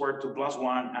reflections squared to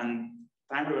 +1 and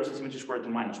time reversal symmetry squared to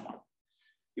 -1.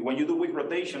 When you do Wick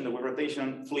rotation, the Wick rotation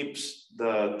flips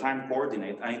the time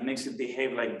coordinate and it makes it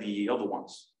behave like the other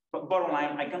ones. But bottom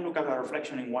line, I can look at a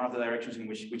reflection in one of the directions in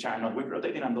which are not Wick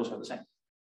rotating, and those are the same.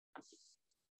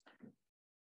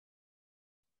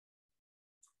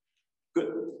 Good.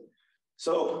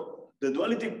 So the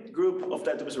duality group of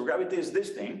type supergravity is this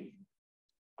thing.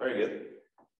 Very good.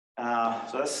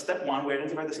 So that's step one. We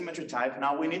identify the symmetry type.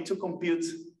 Now we need to compute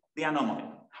the anomaly.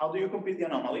 How do you compute the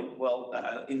anomaly? Well,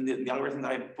 in the algorithm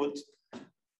that I put,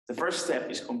 the first step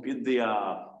is compute the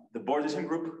Borgesian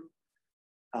group,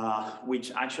 which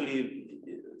actually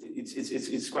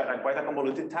it's quite a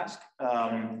convoluted task,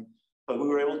 but we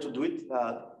were able to do it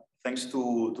thanks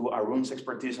to Arun's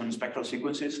expertise on spectral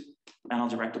sequences and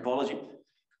algebraic topology.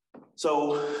 So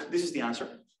this is the answer.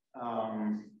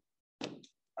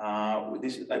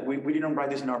 We didn't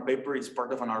write this in our paper. It's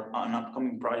part of an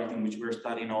upcoming project in which we're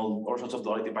studying all sorts of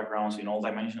duality backgrounds in all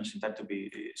dimensions in type to be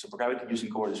supergravity using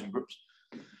coordination groups.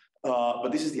 But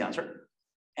this is the answer.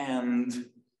 And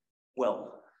well,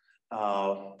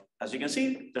 as you can see,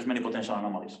 there's many potential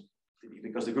anomalies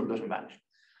because the group doesn't vanish.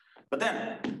 But then,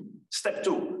 step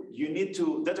two, you need to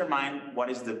determine what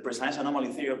is the precise anomaly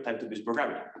theory of type 2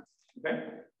 supergravity. Okay,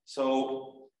 so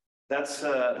that's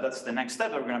the next step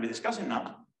that we're going to be discussing now.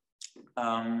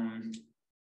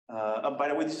 By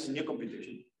the way, this is a new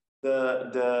computation.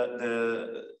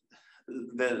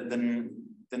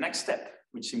 The next step,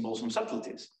 which involves some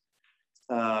subtleties,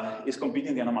 is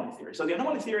computing the anomaly theory. So the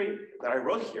anomaly theory that I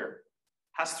wrote here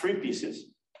has three pieces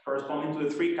corresponding to the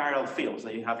three chiral fields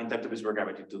that you have in type 2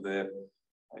 supergravity, to the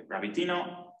gravitino,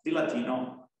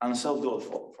 dilatino, and self-dual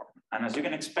form. And as you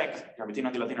can expect, gravitino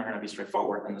and dilatino are going to be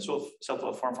straightforward, and the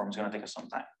self-dual form is going to take us some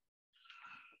time.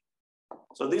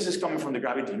 So this is coming from the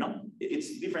gravitino. It's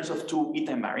the difference of two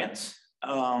eta invariants.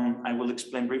 I will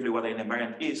explain briefly what an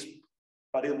invariant is,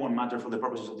 but it won't matter for the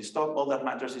purposes of this talk. All that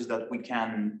matters is that we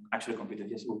can actually compute it.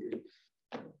 Yes, okay.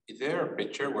 Is there a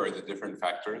picture where the different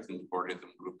factors in the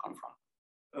Borgesian group come from?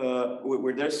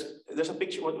 Where there's a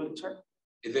picture. What sorry?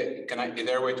 Is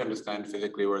there a way to understand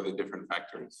physically where the different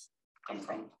factors come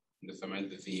from? The cement,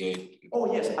 the Z8. Oh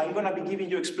yes, I'm going to be giving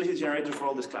you explicit generators for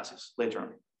all these classes later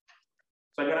on.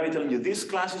 So I'm going to be telling you this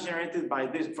class is generated by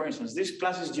this. For instance, this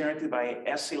class is generated by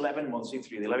S11 mod C3,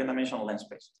 the 11-dimensional length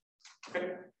space. Okay,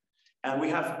 and we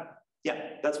have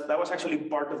that was actually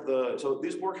part of the. So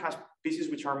this work has pieces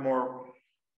which are more,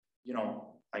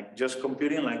 like just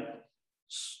computing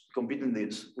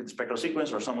this with spectral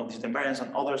sequence or some of these invariants, and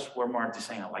others were more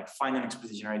design, like finding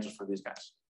explicit generators for these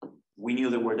guys. We knew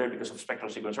they were there because of spectral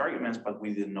sequence arguments, but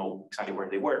we didn't know exactly where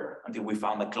they were until we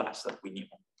found a class that we knew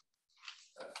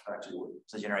actually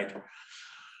was a generator.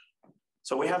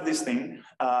 So we have this thing.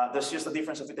 There's just a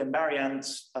difference of it invariants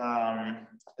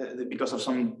because of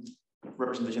some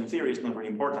representation theory is not very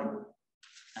important.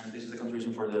 And this is the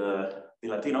contribution for the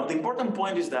Latino. The important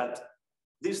point is that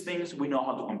these things we know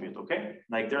how to compute, okay?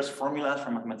 Like there's formulas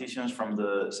from mathematicians from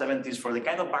the 70s for the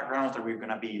kind of backgrounds that we're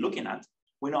gonna be looking at.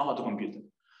 We know how to compute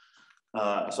them.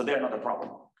 So they're not a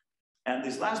problem. And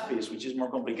this last piece, which is more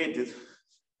complicated,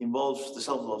 involves the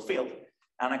self-dual field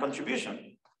and a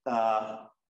contribution,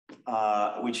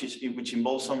 which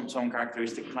involves some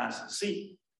characteristic class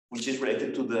C, which is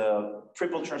related to the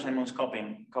triple Chern-Simons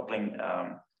coupling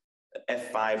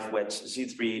F5 wedge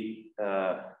Z3,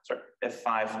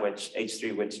 F5 wedge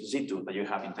H3 wedge Z2 that you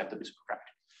have in type 2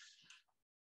 supergravity.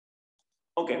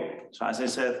 Okay, so as I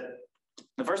said,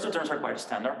 the first two terms are quite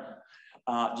standard.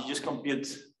 You just compute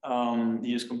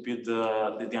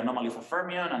the anomaly of a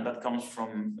fermion, and that comes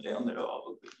from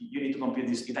you need to compute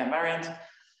this eta invariant.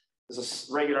 This is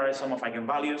regularized sum of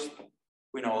eigenvalues.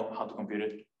 We know how to compute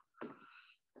it.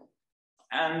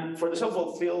 And for the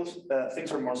self-dual fields,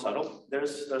 things are more subtle.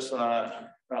 There's a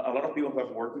lot of people who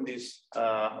have worked in this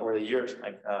over the years,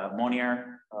 like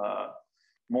Monnier,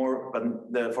 more,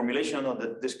 but the formulation of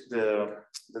the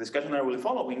discussion that we'll be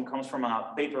following comes from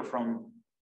a paper from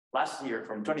last year,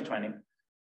 from 2020,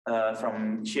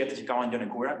 from Shieta Chikawa and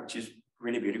Yonekura, which is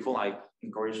really beautiful. I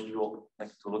encourage you all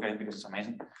to look at it because it's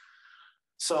amazing.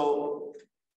 So,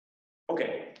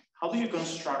 okay, how do you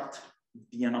construct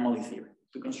the anomaly theory?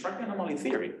 To construct the anomaly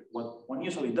theory, what one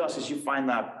usually does is you find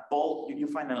a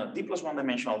D+1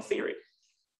 dimensional theory,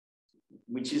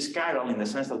 which is chiral in the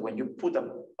sense that when you put a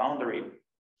boundary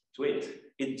to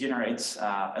it, it generates,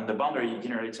 and the boundary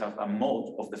generates a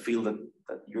mode of the field that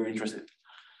you're interested in.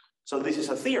 So this is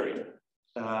a theory.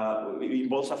 It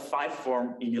involves a 5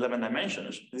 form in 11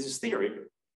 dimensions. This is theory.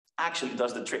 Actually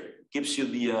does the trick. Gives you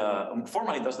the,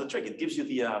 formally does the trick. It gives you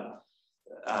the,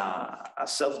 a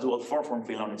self-dual 4-form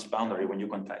field on its boundary when you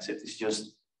quantize it. It's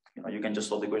just, you can just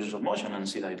solve the equations of motion and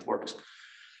see that it works.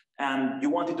 And you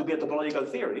want it to be a topological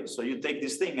theory. So you take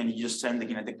this thing and you just send the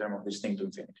kinetic term of this thing to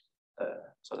infinity.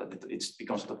 So that it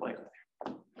becomes a topological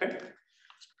theory. Okay?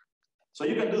 So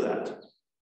you can do that.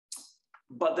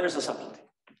 But there's a subtlety.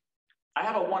 I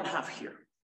have a 1/2 here.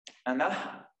 And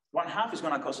that 1/2 is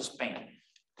going to cause us pain.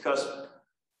 Because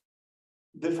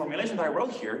the formulation that I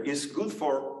wrote here is good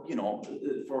for,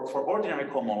 for ordinary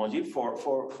cohomology, for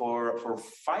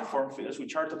 5-form fields,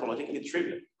 which are topologically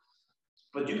trivial.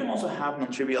 But you can also have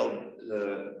non-trivial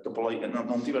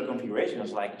non-trivial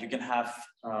configurations. Like you can have,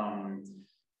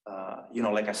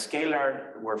 like a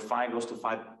scalar where phi goes to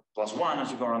phi plus 1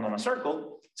 as you go around on a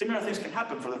circle. Similar things can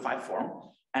happen for the 5-form,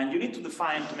 and you need to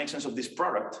define to make sense of this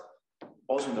product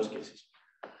also in those cases.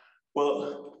 Well,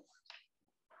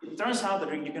 it turns out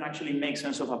that you can actually make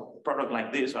sense of a product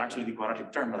like this, or actually the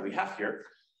quadratic term that we have here,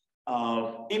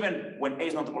 even when A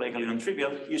is not topologically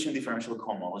non-trivial, using differential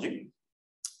cohomology.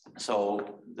 So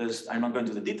I'm not going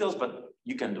into the details, but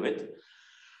you can do it.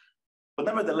 But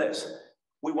nevertheless,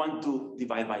 we want to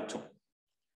divide by 2.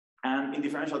 And in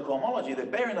differential cohomology, the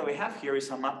variant that we have here is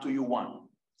a map to U1.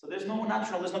 So there's no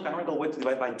canonical way to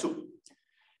divide by 2.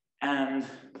 And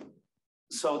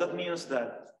so that means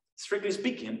that, strictly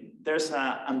speaking, there's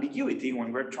an ambiguity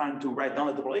when we're trying to write down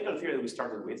the topological theory that we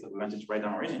started with, that we wanted to write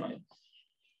down originally.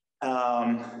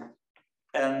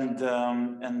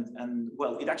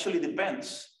 Well, it actually depends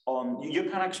on, you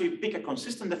can actually pick a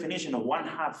consistent definition of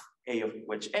 1/2 A of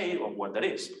wedge A, of what that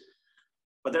is.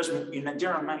 But in a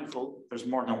general manifold, there's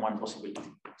more than one possibility.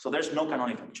 So there's no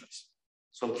canonical choice.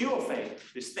 So Q of A,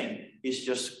 this thing, is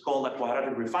just called a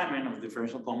quadratic refinement of the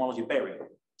differential cohomology variant.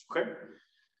 Okay?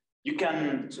 You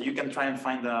can try and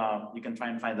find a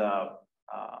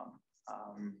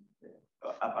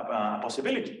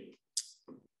possibility,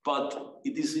 but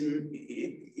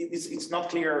it's not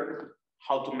clear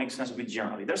how to make sense of it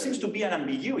generally. There seems to be an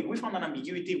ambiguity. We found an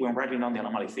ambiguity when writing down the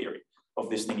anomaly theory of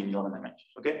this thing in 11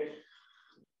 dimensions. Okay.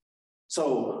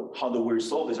 So how do we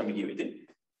resolve this ambiguity?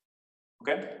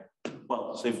 Okay.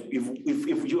 Well, so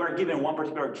if you are given one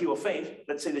particular Q of A,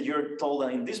 let's say that you're told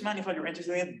that in this manifold you're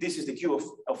interested in, this is the Q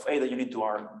of A that you need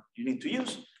to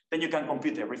use, then you can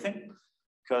compute everything,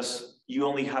 because you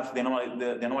only have the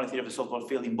anomaly theory of the self-dual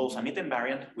field involves an eta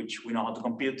invariant, which we know how to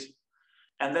compute.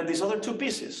 And then these other two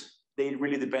pieces, they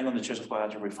really depend on the choice of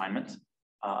quadratic refinement.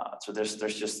 So there's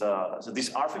just, so this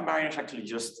ARF invariant is actually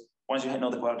just, once you know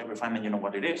the quadratic refinement, you know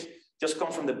what it is, just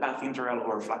comes from the path integral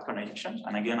or flat connections.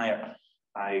 And again,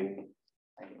 I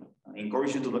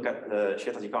encourage you to look at the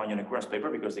Shieta Chikawa and Yonekura's paper,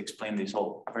 because they explain this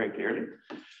all very clearly.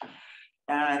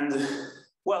 And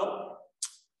well,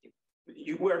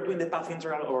 we are doing the path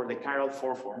integral or the chiral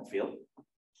 4-form field.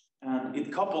 And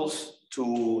it couples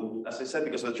to, as I said,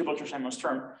 because of the triple Chern-Simons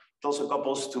term, it also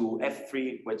couples to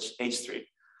F3 wedge H3.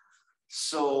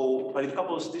 So, but it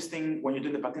couples this thing when you're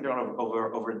doing the path integral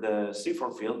over the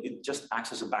C4 field, it just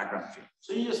acts as a background field.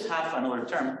 So you just have another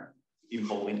term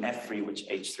involving F3, which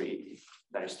H3,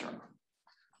 that is term.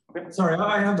 Okay. Sorry,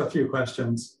 I have a few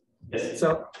questions. Yes.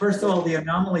 So first of all, the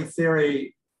anomaly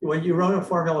theory, when you wrote a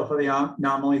formula for the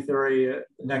anomaly theory,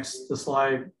 next the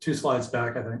slide, 2 slides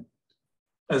back, I think,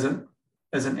 as an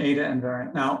eta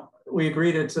invariant. Now we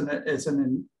agreed it's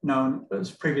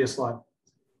previous slide.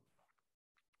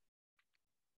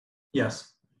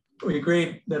 Yes, we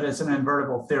agreed that it's an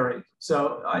invertible theory.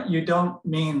 So you don't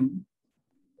mean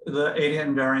the eta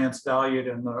invariance valued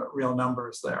in the real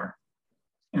numbers there.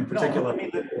 In particular, no,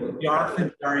 the ARF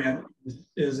invariant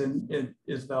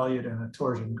is valued in a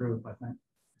torsion group, I think.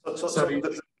 So you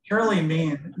purely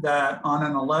mean that on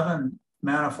an 11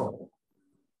 manifold,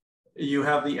 you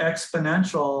have the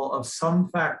exponential of some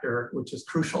factor, which is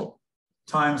crucial,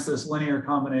 times this linear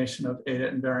combination of eta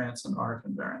invariance and ARF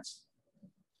invariance.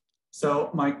 So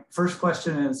my first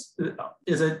question is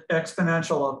it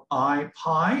exponential of I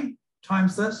pi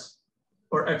times this,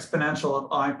 or exponential of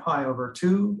I pi over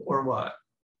 2, or what?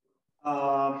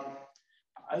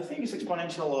 I think it's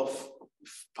exponential of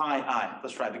pi I.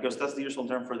 That's right, because that's the usual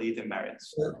term for the eta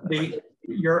invariance.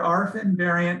 Your ARF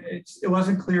invariant, it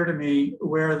wasn't clear to me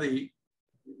where the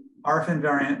ARF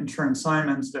invariant and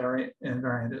Chern-Simons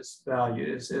invariant is valued.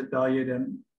 Is it valued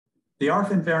in the ARF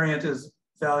invariant is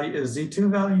Z2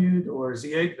 valued or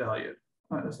Z8 valued?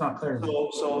 It's not clear to me.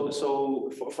 So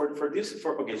for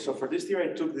this theory,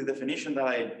 I took the definition that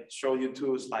I showed you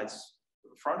 2 slides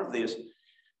in front of this.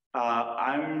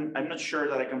 I'm not sure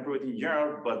that I can prove it in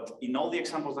general, but in all the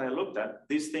examples that I looked at,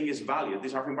 this thing is valued.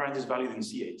 This ARF invariant is valued in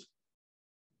Z8.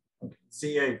 Okay.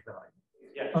 Z8 value.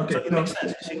 Yeah. Okay. So it makes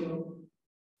sense. You see?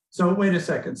 So wait a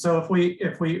second. So if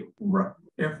we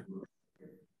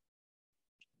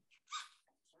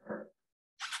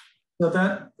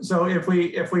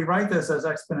write this as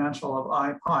exponential of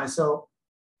I pi, so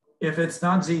if it's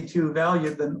not Z2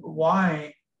 valued, then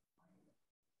why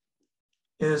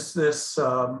is this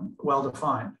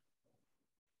well-defined?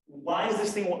 Why is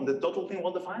this thing, the total thing,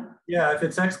 well-defined? Yeah, if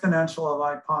it's exponential of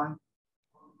I pi.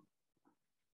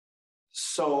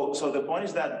 So the point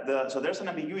is that so there's an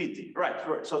ambiguity, right?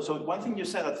 So one thing you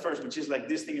said at first, which is like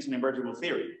this thing is an invertible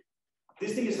theory.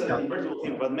 This thing is an invertible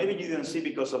theory, but maybe you didn't see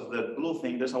because of the blue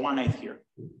thing. There's a 1/8 here,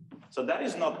 so that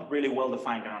is not really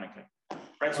well-defined canonically,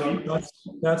 right? So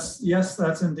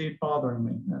that's indeed bothering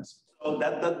me. Yes. So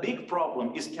that big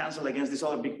problem is canceled against this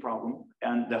other big problem,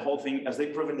 and the whole thing, as they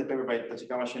prove in the paper by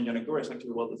Tachikawa, Shen, Yonekura, is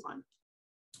actually well-defined.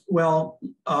 Well,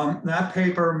 that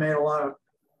paper made a lot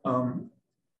of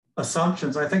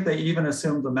assumptions. I think they even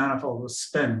assumed the manifold was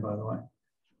spin, by the way.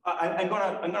 I'm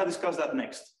gonna discuss that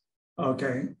next.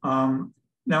 Okay.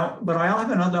 Now, but I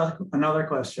have another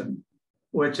question,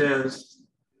 which is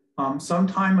some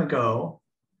time ago,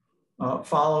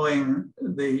 following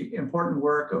the important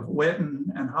work of Witten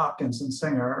and Hopkins and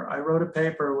Singer, I wrote a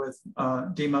paper with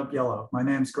Dima Biello. My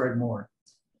name's Greg Moore.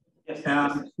 Yes,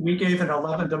 and we gave an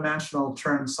 11-dimensional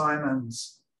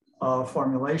Chern-Simons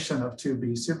formulation of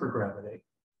 2B supergravity,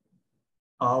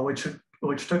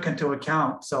 which took into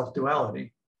account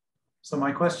self-duality. So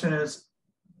my question is,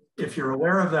 if you're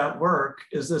aware of that work,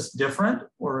 is this different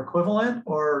or equivalent,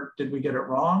 or did we get it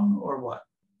wrong, or what?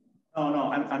 Oh no,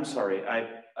 I'm sorry.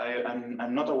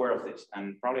 I'm not aware of this,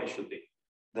 and probably I should be.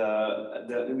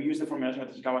 We use the formulation of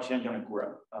Tachikawa, Shen, Yonekura.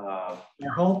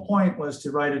 Our whole point was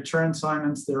to write a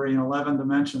Chern-Simons theory in 11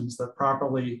 dimensions that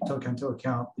properly took into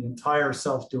account the entire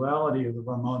self-duality of the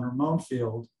Ramon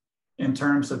field in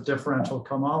terms of differential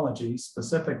cohomology,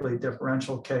 specifically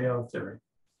differential KO theory.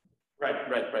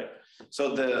 Right.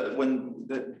 So the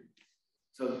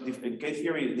K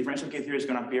theory, differential K theory is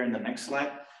going to appear in the next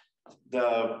slide.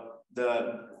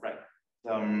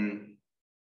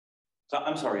 So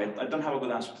I'm sorry, I don't have a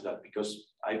good answer to that because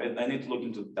I need to look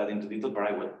into that into detail, but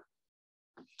I will.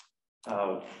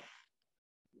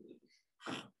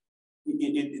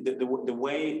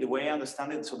 The way I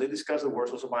understand it, so they discuss the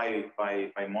words also by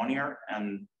Monnier,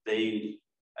 and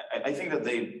I think that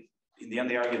in the end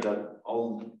they argue that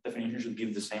all definitions should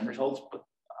give the same results, but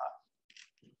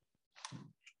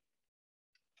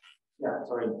yeah,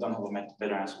 sorry, I don't have a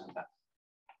better answer to that.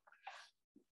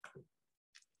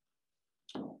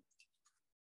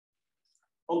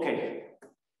 Okay,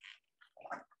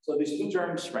 so these 2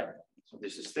 terms, right? So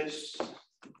this is this.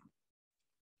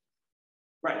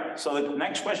 Right, so the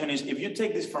next question is, if you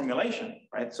take this formulation,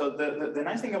 right? So the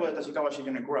nice thing about the Tachikawa, Shen,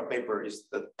 Yonekura paper is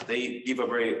that they give a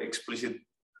very explicit,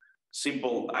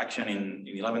 simple action in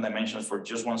 11 dimensions for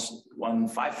just one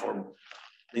 5 form.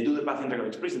 They do the path integral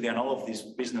explicitly, and all of this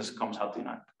business comes out in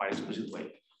a quite explicit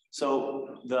way.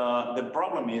 So the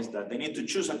problem is that they need to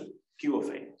choose a Q of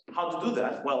A. How to do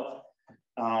that? Well,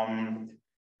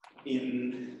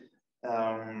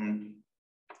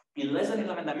 in less than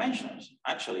 11 dimensions,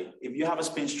 actually, if you have a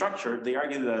spin structure, they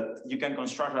argue that you can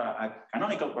construct a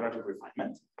canonical quadratic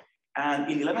refinement.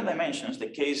 And in 11 dimensions, the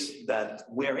case that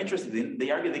we are interested in, they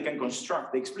argue they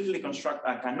explicitly construct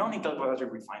a canonical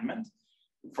quadratic refinement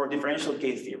for differential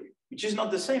K theory, which is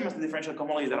not the same as the differential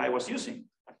cohomology that I was using.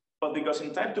 But because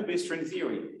in type 2B string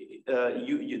theory,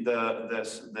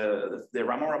 the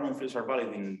Ramon fields are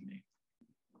valid in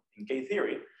K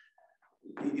theory,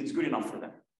 it's good enough for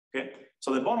them, okay?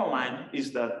 So the bottom line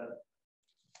is that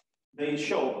they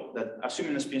show that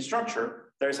assuming a spin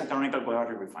structure, there is a canonical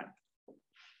quadratic refinement.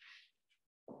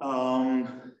 And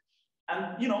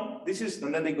you know,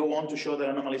 and then they go on to show that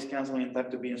anomalies cancel in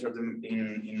type 2B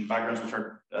in backgrounds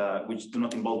which do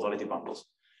not involve duality bundles.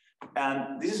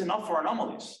 And this is enough for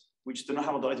anomalies which do not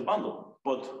have a duality bundle.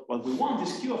 But what we want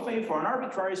is Q of A for an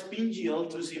arbitrary spin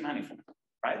GL2Z manifold,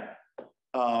 right?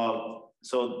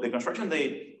 So the construction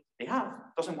they have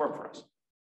doesn't work for us.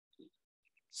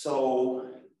 So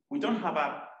we don't have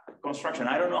a construction.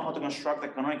 I don't know how to construct a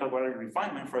canonical quadratic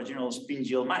refinement for a general spin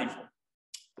GL manifold.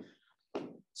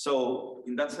 So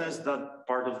in that sense, that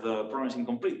part of the problem is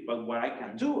incomplete. But what I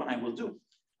can do, and I will do,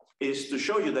 is to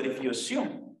show you that if you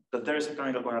assume that there is a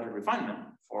canonical quadratic refinement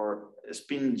for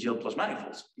spin GL plus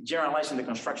manifolds, generalizing the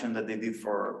construction that they did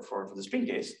for the spin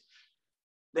case,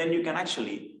 then you can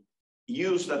actually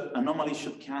use that anomaly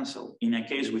should cancel in a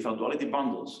case without duality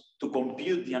bundles to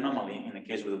compute the anomaly in a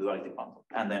case with a duality bundle,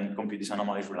 and then compute these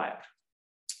anomalies reliably.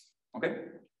 Okay?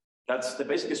 That's the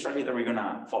basic strategy that we're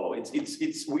gonna follow.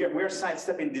 We're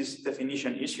sidestepping this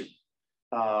definition issue,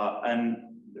 and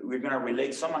we're gonna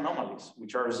relate some anomalies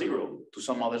which are zero to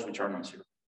some others which are non-zero.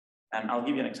 And I'll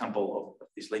give you an example of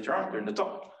this later on during the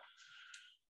talk.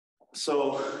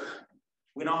 So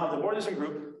we now have the Bordison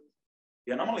group,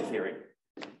 the anomaly theory,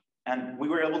 and we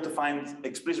were able to find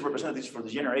explicit representatives for the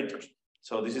generators.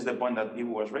 So this is the point that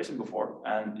Ivo was raising before,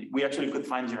 and we actually could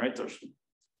find generators.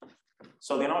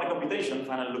 So the anomaly computation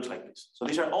finally looks like this. So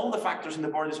these are all the factors in the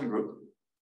Bordison group.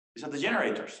 These are the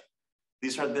generators.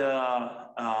 These are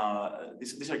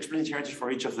these are explicit generators for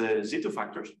each of the Z2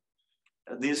 factors.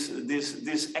 This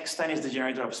X10 is the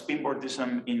generator of spin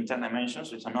Bordism in 10 dimensions.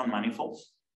 So it's a non-manifold.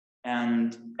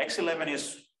 And X11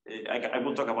 is, I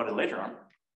will talk about it later on.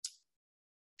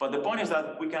 But the point is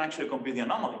that we can actually compute the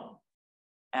anomaly.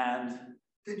 And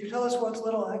did you tell us what's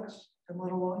little x and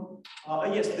little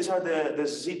y? Yes, these are the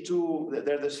Z2,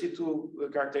 they're the Z2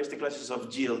 characteristic classes of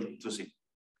GL2Z.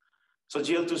 So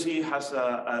GL2Z has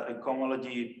a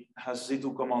cohomology, has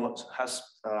Z2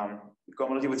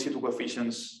 cohomology with Z2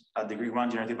 coefficients at degree 1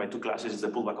 generated by two classes, is the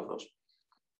pullback of those,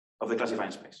 of the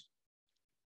classifying space.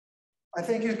 I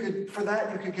think you could, for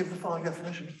that, you could give the following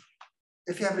definition.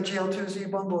 If you have a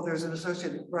GL2Z bundle, there's an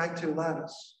associated rank 2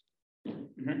 lattice.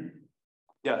 Mm-hmm.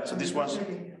 Yeah, so this one's.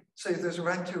 So if there's a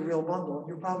rank 2 real bundle,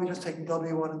 you're probably just taking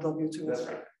W1 and W2. That's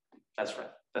right. That's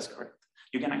right. That's correct.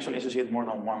 You can actually associate more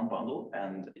than one bundle.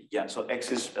 And yeah, so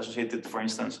X is associated, for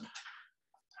instance.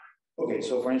 Okay,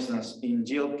 so for instance, in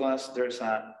GL plus, there's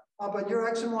a. But your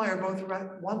X and Y are both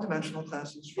one-dimensional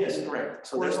classes. Right? Yes, correct.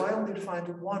 So whereas I only defined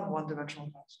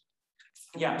one-dimensional class.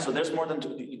 Yeah, so there's more than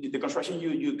two. The construction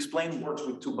you explained works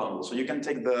with two bundles. So you can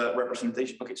take the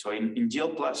representation. Okay, so in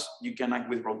GL plus, you can act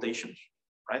with rotations,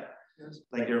 right? Yes.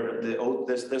 Like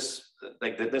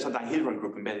there's a dihedral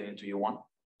group embedded into U1,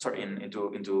 sorry, into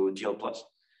GL plus,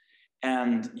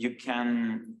 and you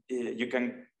can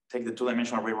take the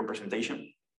two-dimensional array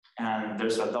representation, and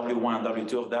there's a W1 and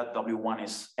W2 of that. W1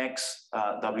 is X,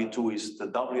 W2 is the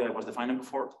W I was defining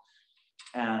before,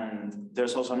 and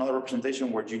there's also another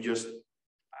representation where you just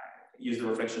use the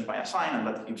reflections by a sign, and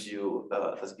that gives you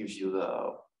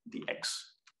the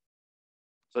X.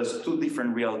 So it's two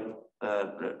different real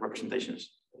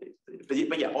representations.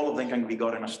 But yeah, all of them can be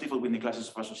gotten as Stiefel-Whitney classes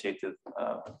of associated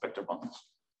vector bundles.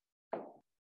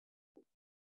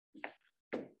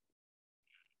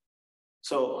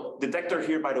 So detector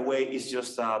here, by the way, is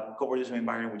just a cobordism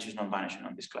invariant, which is non-vanishing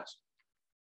on this class.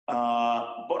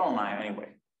 Bottom line,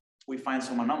 anyway, we find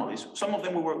some anomalies. Some of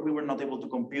them we were not able to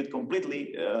compute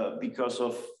completely because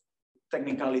of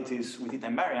technicalities with theta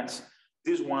invariants.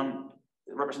 This one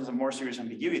represents a more serious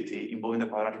ambiguity involving the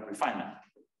quadratic refinement.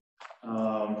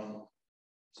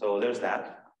 So there's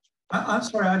that. I'm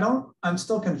sorry, I'm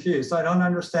still confused. I don't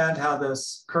understand how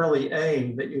this curly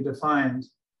A that you defined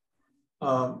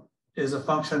is a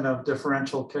function of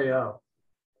differential KO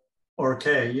or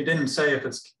K. You didn't say if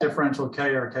it's differential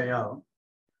K or KO.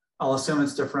 I'll assume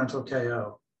it's differential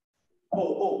KO.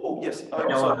 Oh, yes.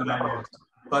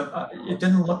 but it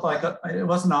didn't look like it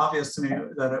wasn't obvious to me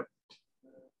that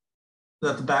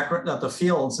the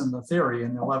fields in the theory,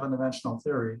 in the 11-dimensional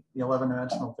theory,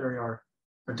 are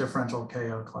differential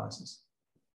KO classes.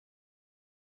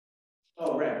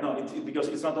 Oh, right. No, because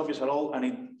it's not obvious at all, and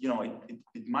it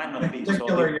might not be. In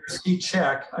particular, your C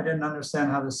check. I didn't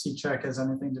understand how the C check has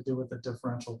anything to do with the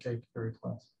differential K theory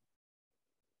class.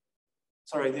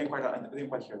 Sorry, I didn't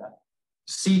quite hear that.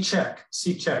 C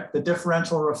check, the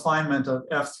differential refinement of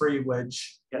F3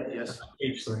 wedge. Yeah, yes.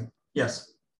 H3.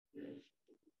 Yes.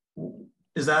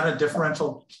 Is that a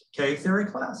differential K theory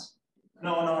class?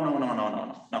 No,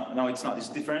 it's not. It's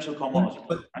differential cohomology.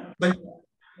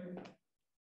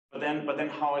 But then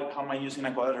how am I using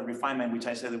a quadratic refinement, which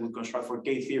I said it would construct for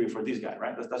K theory for this guy,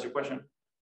 right? That's your question.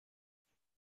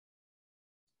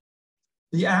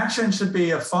 The action should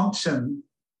be a function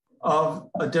of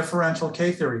a differential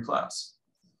K theory class.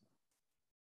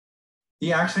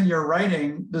 The action you're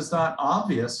writing is not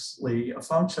obviously a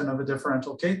function of a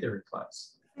differential K theory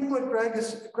class. I think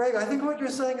Greg, I think what you're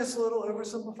saying is a little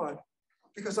oversimplified,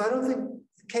 because I don't think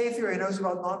K theory knows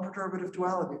about nonperturbative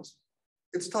dualities.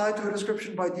 It's tied to a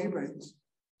description by D-branes.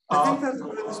 I think that's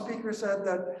why the speaker said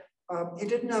that he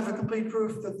didn't have a complete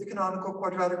proof that the canonical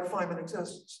quadratic refinement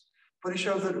exists, but he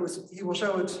showed that he will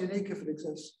show it's unique if it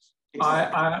exists.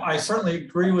 I certainly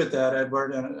agree with that,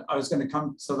 Edward, and I was going to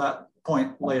come to that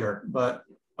point later, but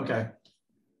okay.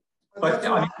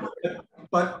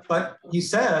 But he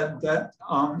said that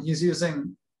he's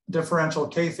using differential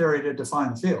K theory to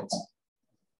define the fields.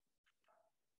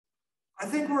 I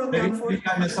think we're in maybe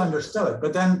I misunderstood,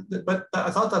 but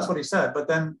I thought that's what he said. But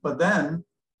then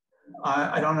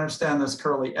I don't understand this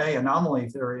curly A anomaly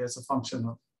theory as a function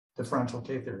of differential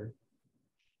K theory.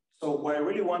 So what I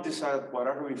really want is a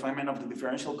quadratic refinement of the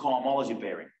differential cohomology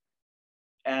pairing.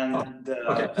 And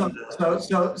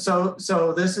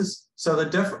so this is the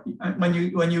different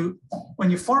when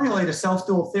you formulate a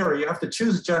self-dual theory, you have to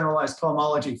choose generalized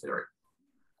cohomology theory.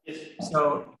 Yes.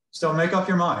 So make up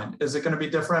your mind. Is it going to be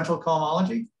differential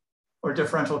cohomology or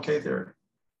differential K theory?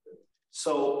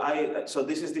 So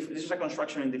this is a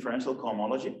construction in differential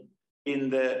cohomology. In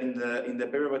the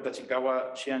paper by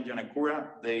Tachikawa, Shi, and Yonekura,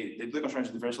 they do the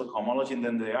construction of differential cohomology, and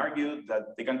then they argue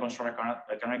that they can construct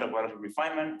a canonical quadratic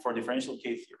refinement for differential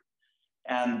K theory.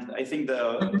 And I think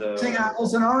You're mixing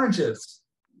apples and oranges.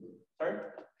 Sorry?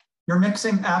 You're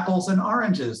mixing apples and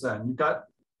oranges. Then you've got.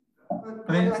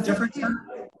 I mean, different.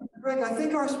 Greg, I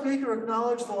think our speaker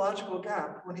acknowledged the logical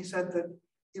gap when he said that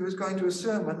he was going to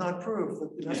assume and not prove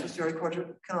that the necessary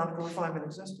canonical refinement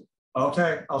existed.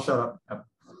 Okay, I'll shut up. Yep.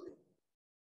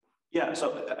 Yeah,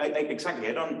 so exactly.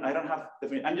 I don't have.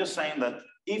 I'm just saying that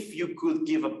if you could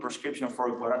give a prescription for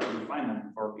a quadratic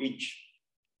refinement for each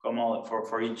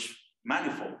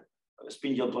manifold,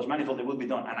 spin gel plus manifold, it would be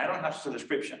done. And I don't have such a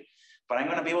description, but I'm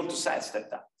going to be able to sidestep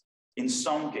that in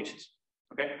some cases.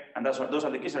 Okay, and those are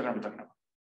the cases I'm going to be talking about.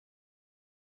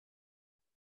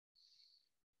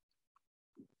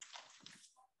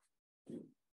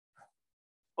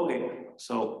 Okay,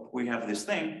 so we have this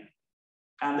thing,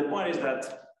 and the point is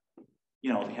that we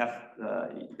have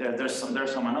there's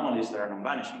some anomalies that are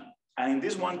non-vanishing, and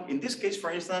in this case, for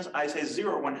instance, I say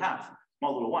 0 1/2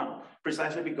 modulo 1,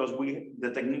 precisely because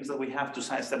the techniques that we have to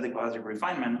sidestep the quadratic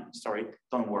refinement story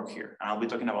don't work here, and I'll be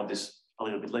talking about this a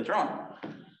little bit later on.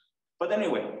 But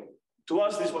anyway, to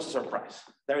us this was a surprise.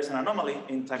 There is an anomaly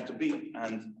in type 2b,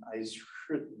 and I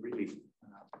should really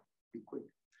be quick.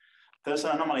 There's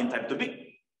an anomaly in type 2b.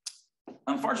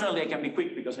 Unfortunately, I can be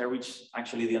quick because I reached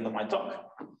actually the end of my talk.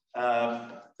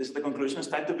 This is the conclusion.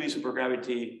 Type 2b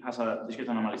supergravity has a discrete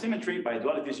anomaly symmetry. By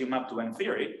dualities, you map to M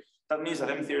theory. That means that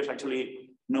M theory is actually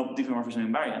no diffeomorphism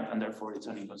invariant, and therefore it's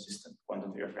an inconsistent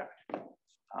quantum theory of gravity.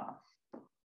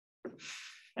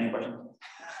 Any questions?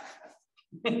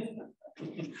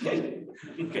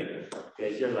 Okay,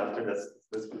 here's laughter.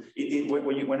 That's good.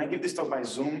 When I give this talk by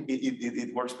Zoom,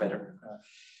 it works better.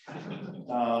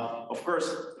 Of course,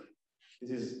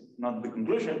 this is not the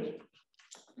conclusion.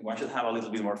 One should have a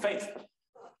little bit more faith.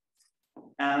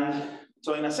 And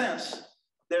so in a sense,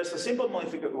 there's a simple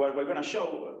modification. What we're going to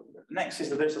show next is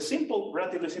that there's a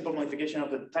relatively simple modification of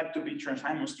the type 2b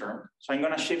Chern-Simons term. So I'm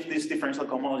going to shift this differential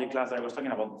cohomology class that I was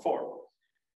talking about before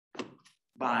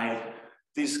by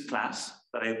this class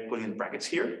that I put in brackets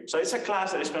here. So it's a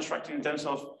class that is constructed in terms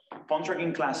of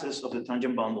Pontryagin classes of the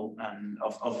tangent bundle and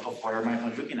of whatever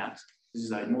I'm looking at. This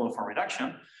is a model form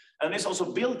reduction. And it's also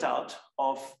built out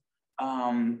of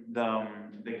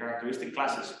the characteristic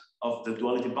classes of the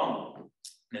duality bundle.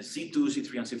 The C2,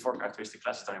 C3, and C4 characteristic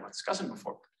classes that I was discussing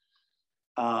before.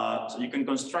 So you can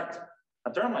construct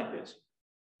a term like this.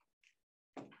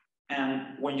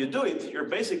 And when you do it, you're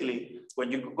basically,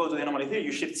 when you go to the anomaly theory,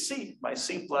 you shift C by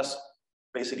C plus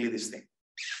basically this thing.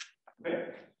 Okay.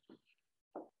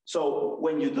 So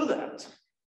when you do that,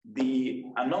 the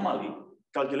anomaly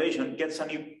calculation gets a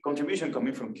new contribution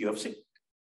coming from Q of C.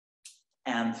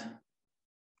 And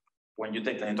when you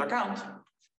take that into account,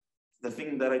 the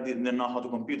thing that I didn't know how to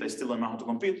compute, I still don't know how to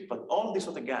compute, but all these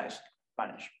other guys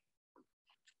vanish.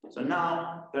 So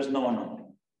now there's no anomaly.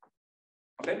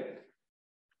 Okay?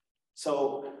 So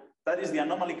that is the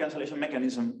anomaly cancellation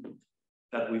mechanism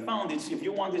that we found. It's, if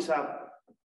you want, is a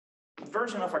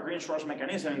version of a Green-Schwarz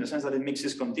mechanism in the sense that it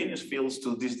mixes continuous fields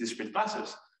to these discrete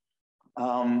classes,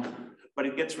 but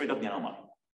it gets rid of the anomaly.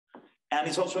 And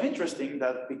it's also interesting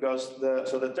that because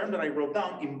the term that I wrote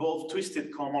down involved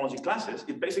twisted cohomology classes,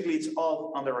 it's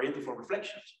all under-oriented for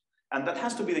reflections. And that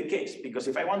has to be the case, because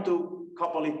if I want to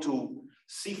couple it to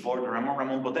C4, the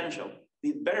Ramon potential,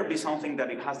 it better be something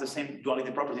that it has the same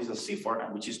duality properties as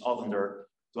C4, which is all under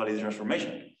duality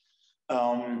transformation.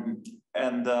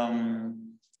 And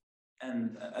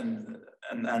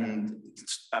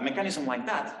a mechanism like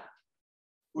that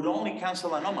would only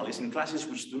cancel anomalies in classes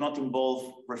which do not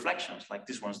involve reflections like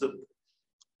these ones do.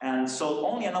 And so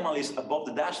only anomalies above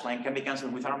the dash line can be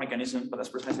canceled with our mechanism, but that's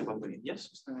precisely what we need. Yes?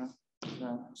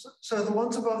 So the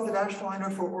ones above the dash line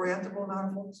are for orientable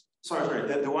manifolds?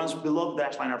 Sorry, the ones below the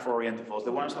dash line are for orientables.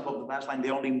 The ones above the dash line,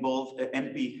 they only involve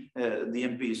NP. The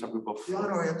NP is a group of... The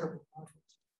unorientable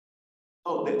manifolds.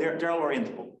 Oh, they're all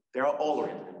orientable. They're all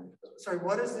orientable. Sorry,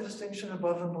 what is the distinction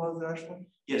above and below the dash line?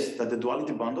 Yes, that the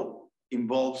duality bundle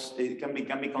involves, it can be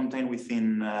contained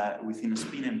within a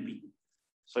spin NP.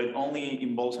 So it only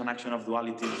involves an action of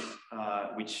duality,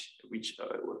 which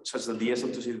such that the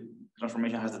SL2C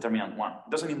transformation has determinant 1.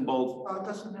 It doesn't involve. It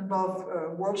doesn't involve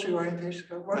Worldsheet orientation.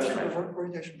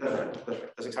 Orientation. That's right.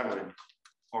 That's exactly what it means.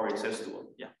 Or it says dual.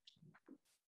 Yeah.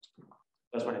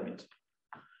 That's what it means.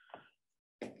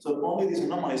 So only these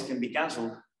anomalies can be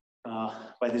cancelled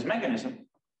by this mechanism.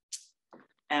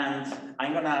 And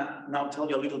I'm gonna now tell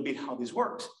you a little bit how this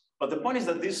works. But the point is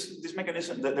that this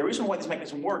mechanism, the reason why this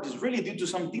mechanism works is really due to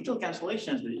some detailed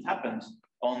cancellations that it happens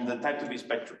on the type 2B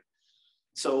spectrum.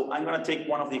 So I'm gonna take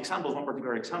one of the examples, one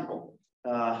particular example,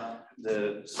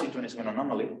 the C27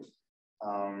 anomaly.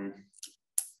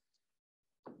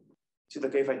 Is it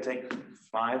okay if I take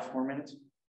 5 more minutes?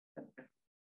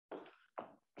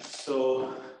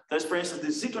 So there's, for instance,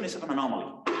 the C27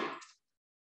 anomaly.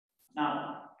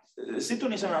 Now, the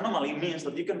C27 anomaly means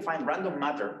that you can find random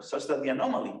matter such that the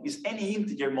anomaly is any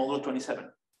integer modulo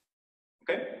 27.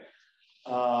 Okay?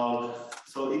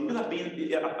 So it could have been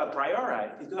a priori,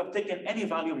 it could have taken any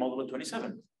value modulo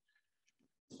 27.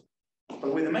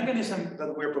 But with the mechanism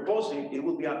that we're proposing, it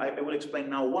will be, I will explain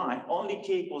now why, only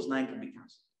k equals 9 can be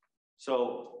cancelled.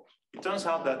 So it turns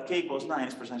out that k equals 9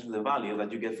 is precisely the value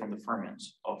that you get from the fermions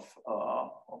of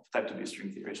type 2B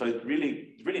string theory. So it's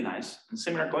really nice, and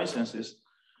similar coincidences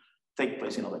take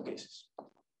place in other cases.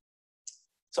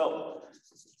 So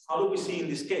how do we see in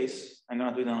this case, I'm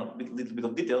gonna do it in a little bit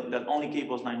of detail, that only k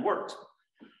equals 9 works?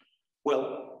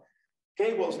 Well,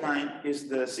 k equals 9 is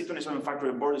the C27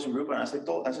 factorial Borderson group, and as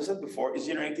I said before, is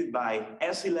generated by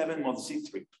S11 mod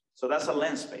C3. So that's a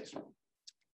length space.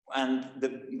 And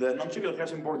the non-trivial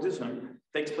Hertzian Borderson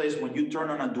takes place when you turn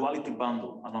on a duality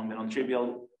bundle along the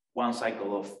non-trivial one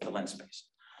cycle of the length space.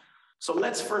 So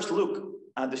let's first look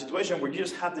at the situation where you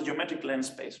just have the geometric length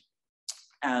space.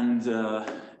 And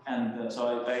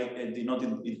so I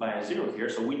denoted it by a 0 here.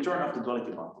 So we turn off the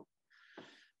duality bundle.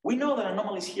 We know that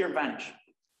anomalies here vanish.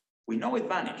 We know it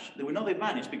vanished. We know they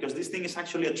vanish because this thing is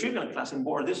actually a trivial class in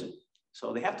Borderson.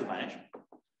 So they have to vanish.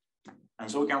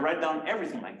 And so we can write down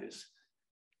everything like this.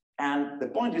 And the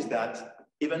point is that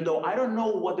even though I don't know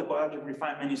what the quadratic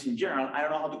refinement is in general, I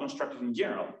don't know how to construct it in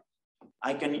general,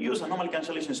 I can use anomaly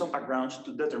cancellation in some backgrounds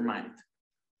to determine it.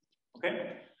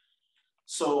 Okay?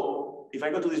 So if I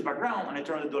go to this background and I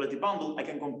turn on the duality bundle, I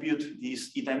can compute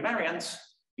these eta invariants,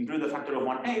 include the factor of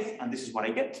 1/8, and this is what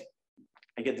I get.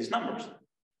 I get these numbers.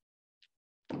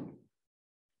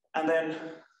 And then,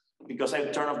 because I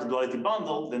turn off the duality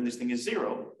bundle, then this thing is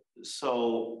 0.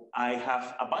 So I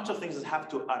have a bunch of things that have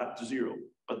to add up to 0,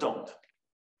 but don't.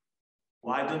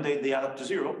 Why don't they add up to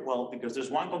 0? Well, because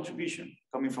there's one contribution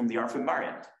coming from the RF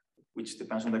invariant, which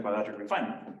depends on the quadratic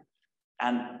refinement.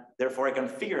 And therefore, I can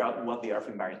figure out what the RF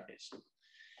invariant is.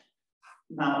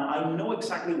 Now, I know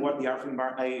exactly what the RF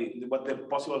invariant, what the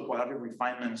possible quadratic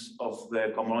refinements of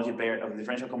the cohomology pair, of the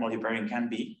differential cohomology pairing can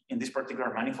be in this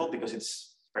particular manifold, because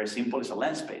it's very simple, it's a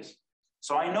length space.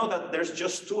 So I know that there's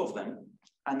just 2 of them,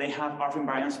 and they have RF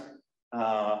invariants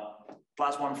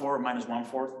plus 1/4 minus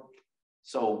 1/4.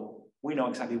 So we know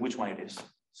exactly which one it is.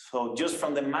 So just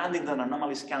from demanding that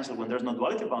anomalies cancel when there's no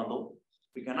duality bundle,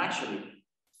 we can actually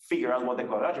figure out what the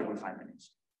quadratic refinement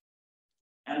is.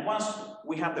 And once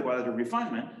we have the quadratic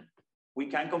refinement, we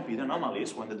can compute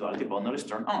anomalies when the duality bundle is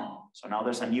turned on. So now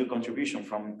there's a new contribution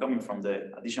coming from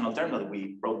the additional term that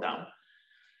we wrote down.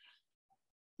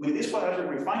 With this quadratic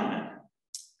refinement,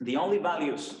 the only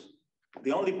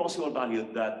possible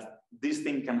value that this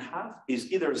thing can have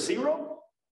is either 0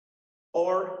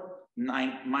 or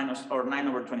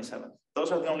 9/27.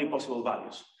 Those are the only possible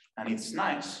values. And it's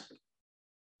nice.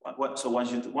 So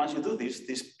once you do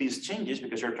this piece changes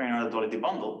because you're turning on a duality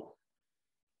bundle.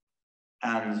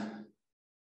 And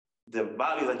the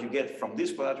value that you get from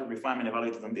this quadratic refinement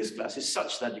evaluated in this class is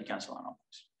such that you cancel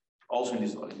anomalies, also in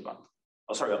this duality bundle.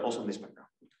 Oh, sorry, also in this background.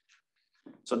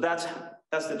 So that's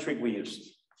the trick we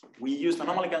used. We used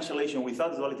anomaly cancellation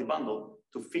without the duality bundle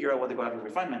to figure out what the quadratic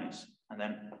refinement is. And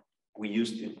then we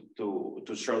used it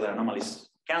to show that anomalies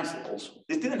cancel also.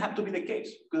 This didn't have to be the case.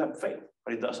 It could have failed,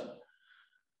 but it doesn't.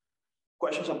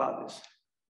 Questions about this?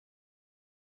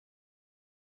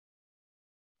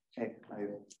 Okay, I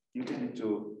think I need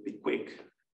to be quick.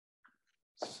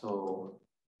 So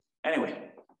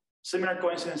anyway, similar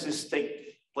coincidences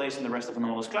take place in the rest of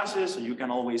anomalous classes. So you can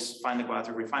always find the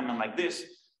quadratic refinement like this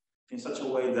in such a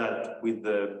way that with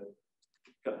the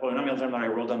polynomial term that I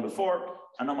wrote down before,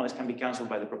 anomalies can be canceled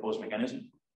by the proposed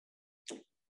mechanism.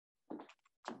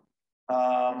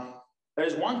 There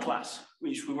is one class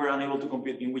which we were unable to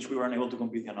compute, in which we were unable to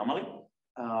compute the anomaly.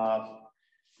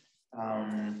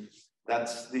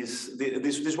 That's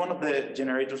this one of the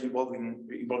generators involving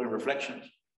reflections,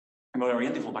 involving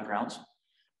orientable backgrounds,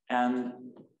 and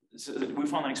so we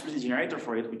found an explicit generator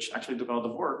for it, which actually took a lot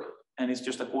of work, and it's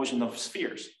just a quotient of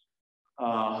spheres,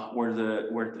 where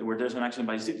there's an action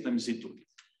by Z2 times Z2.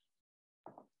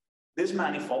 This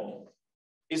manifold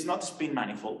is not spin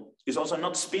manifold. It's also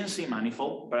not spin C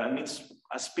manifold, but it needs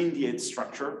a spin D8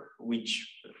 structure, which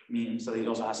means that it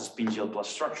also has a spin GL plus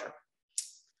structure.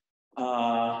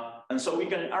 And so we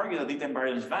can argue that D10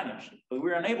 invariance vanish, but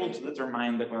we're unable to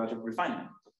determine the quadratic refinement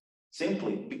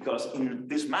simply because in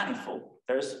this manifold,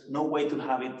 there's no way to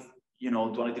have it,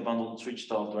 duality bundle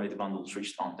switched off, duality bundle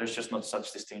switched on. There's just not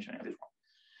such distinction in this one.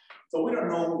 So we don't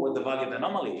know what the value of the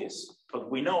anomaly is,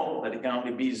 but we know that it can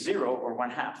only be 0 or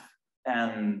 1/2.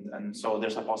 And so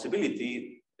there's a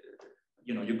possibility,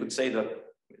 you could say that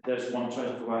there's one choice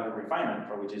of quadratic refinement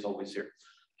for which is always 0.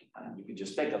 And you could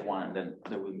just take that one and then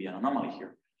there will be an anomaly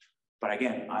here. But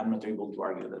again, I'm not able to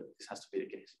argue that this has to be the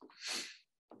case.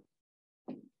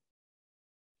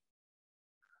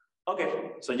 Okay,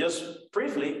 so just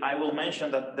briefly, I will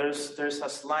mention that there's a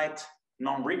slight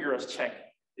non-rigorous check.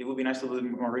 It would be nice to do it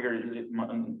more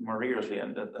rigorously,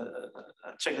 and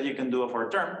a check that you can do of our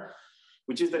term,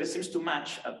 which is that it seems to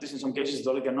match, at least in some cases,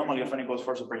 the anomaly of n equals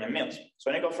 4 super Young Mills.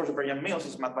 So n equals 4 super Young Mills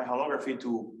is mapped by holography to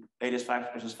 8 is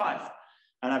 5 versus 5.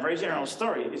 And a very general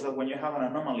story is that when you have an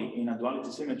anomaly in a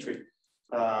duality symmetry,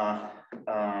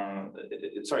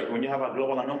 when you have a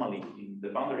global anomaly in the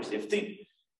boundary CFT,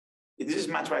 this is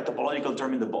matched by a topological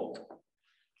term in the bulk.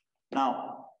 Now,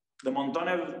 the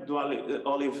Montonev-Olive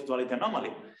duality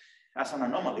anomaly has an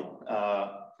anomaly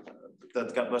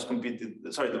that was computed, the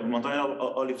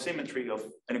Montonev-Olive symmetry of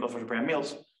n equals 4 super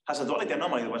Mills has a duality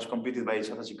anomaly that was computed by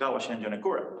Satashikawa, Shen,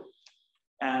 Yonekura.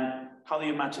 And how do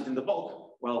you match it in the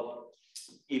bulk? Well,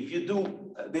 if you do,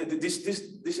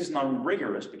 this is not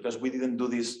rigorous because we didn't do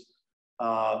this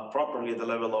properly at the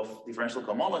level of differential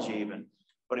cohomology even.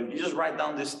 But if you just write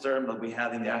down this term that we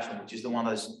had in the action, which is the one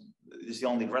that is the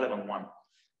only relevant one,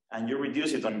 and you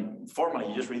reduce it on formally,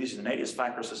 you just reduce it in 8 is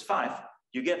 5 versus 5,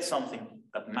 you get something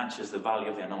that matches the value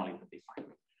of the anomaly that they find.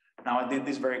 Now I did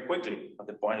this very quickly, but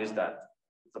the point is that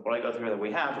the polygon theory that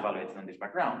we have evaluated in this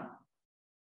background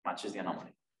matches the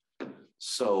anomaly.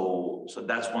 So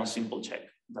that's one simple check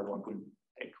that one could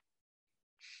take.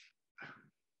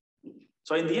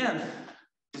 So in the end,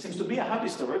 it seems to be a happy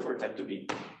story for type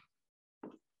 2B.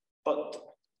 But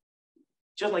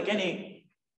just like any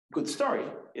good story,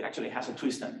 it actually has a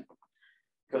twist in it.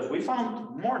 Because we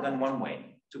found more than one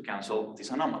way to cancel these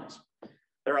anomalies.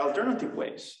 There are alternative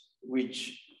ways which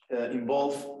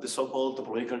involve the so-called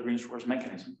topological Green-Schwarz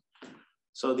mechanism.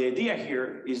 So the idea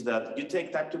here is that you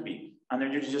take type 2B and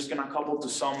then you're just gonna couple to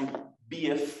some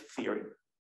BF theory.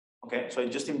 Okay, so it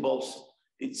just involves,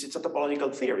 it's a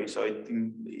topological theory, so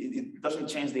it doesn't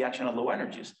change the action of low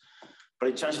energies, but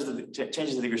it changes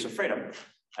the degrees of freedom.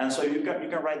 And so you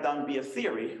can write down BF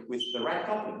theory with the right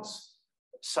couplings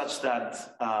such that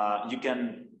you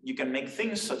can make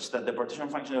things such that the partition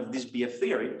function of this BF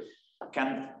theory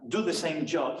can do the same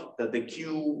job that the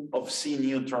Q of C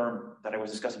nu term that I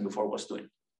was discussing before was doing.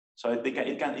 So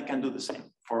it can do the same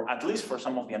for at least for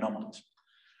some of the anomalies.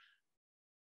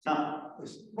 Now,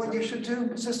 what you should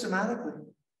do systematically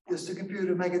is to compute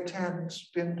omega 10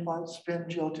 spin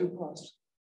GL2 plus.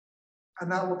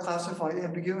 And that will classify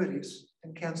ambiguities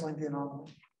in canceling the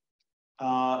anomaly.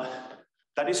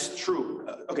 That is true.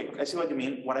 Okay, I see what you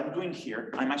mean. What I'm doing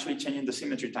here, I'm actually changing the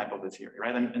symmetry type of the theory,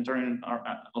 right? I'm turning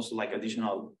also like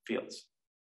additional fields,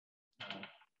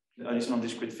 additional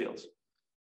discrete fields.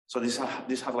 So these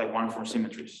have like one for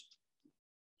symmetries.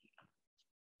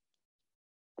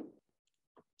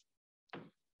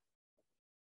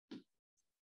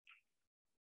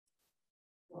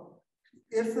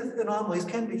 If the anomalies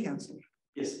can be canceled,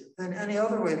 yes, then any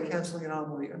other way to cancel the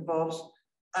anomaly involves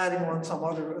adding on some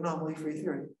other anomaly-free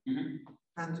theory. Mm-hmm.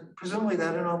 And presumably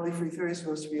that anomaly-free theory is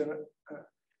supposed to be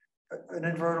an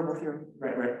invertible theory.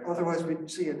 Right. Otherwise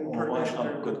we'd see it in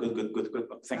perturbation. Good.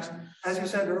 Thanks. And as you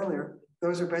said earlier,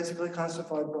 those are basically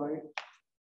classified by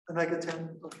omega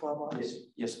 10 of blah blah.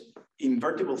 Yes.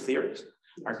 Invertible theories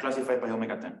are classified by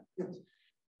omega 10. Yes.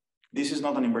 This is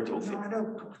not an invertible theory. No, I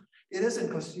know. It isn't,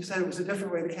 because you said it was a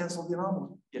different way to cancel the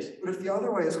anomaly. Yes. But if the other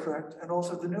way is correct, and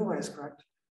also the new way is correct,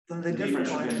 then they differ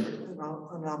by an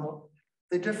anomaly.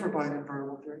 They differ by an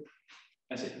invertible theory.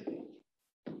 I see.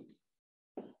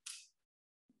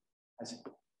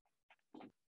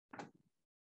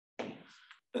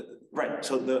 Right.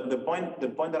 So the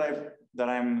point that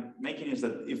I'm making is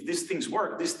that if these things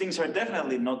work, these things are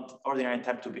definitely not ordinary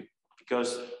type 2B,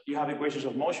 because you have equations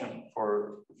of motion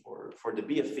for the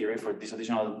BF theory for these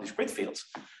additional discrete fields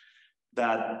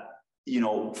that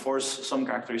force some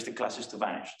characteristic classes to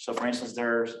vanish. So for instance,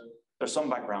 there's some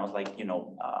backgrounds like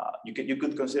you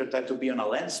could consider type 2B on a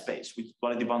lens space with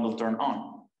duality bundle turned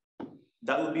on.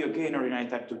 That would be okay in ordinary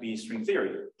type 2B string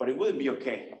theory, but it wouldn't be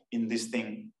okay in this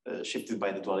thing shifted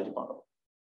by the duality bundle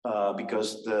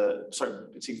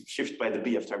it's shifted by the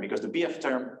BF term, because the BF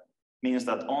term means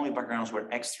that only backgrounds where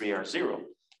X3 are 0,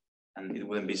 and it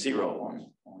wouldn't be 0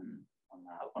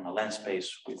 on a lens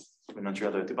space with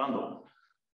non-trivial duality bundle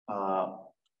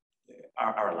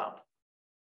are allowed.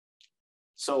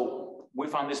 So we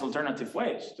found these alternative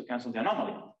ways to cancel the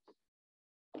anomaly.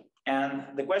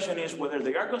 And the question is whether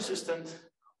they are consistent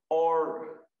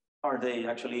or are they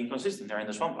actually inconsistent? They're in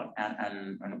the swampland,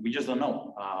 and we just don't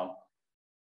know.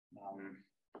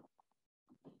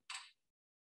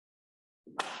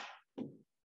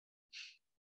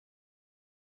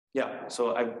 Yeah,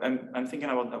 so I'm thinking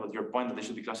about your point that they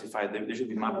should be classified. They should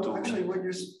be mapped to. Actually, what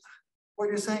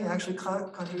you're saying actually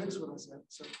contradicts what I said.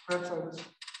 So perhaps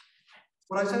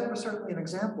what I said was certainly an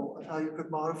example of how you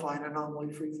could modify an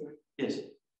anomaly-free theory. Yes.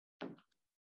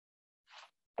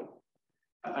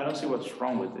 I don't see what's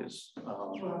wrong with this.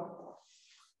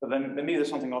 But then maybe there's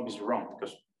something obviously wrong,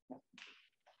 because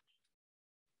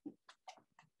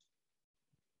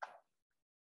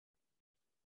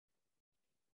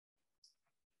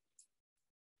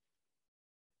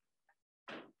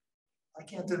I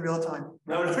can't in real time.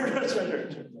 No.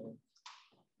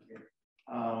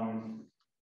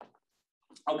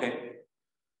 Okay.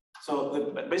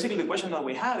 So basically the question that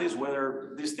we have is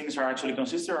whether these things are actually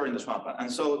consistent or in the swampland.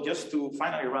 And so just to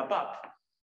finally wrap up,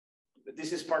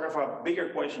 this is part of a bigger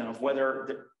question of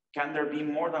whether can there be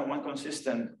more than one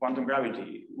consistent quantum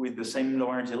gravity with the same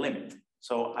low energy limit.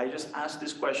 So I just asked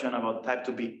this question about type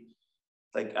 2B.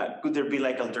 Like, could there be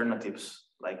like alternatives,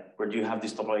 like where do you have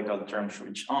these topological terms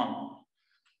reach on?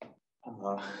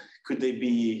 Could they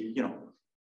be,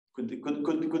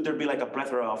 could there be like a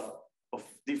plethora of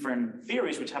different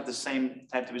theories which have the same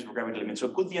type 2B supergravity limit? So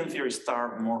could the N theory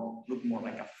star look more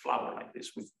like a flower like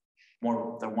this with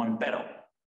more than one petal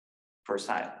per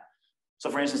side? So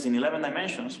for instance, in 11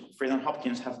 dimensions, Fried and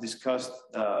Hopkins have discussed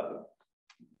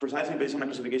precisely based on a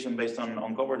classification based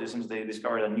on covariatisms, they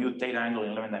discovered a new theta angle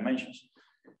in 11 dimensions.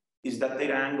 Is that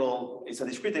theta angle, it's a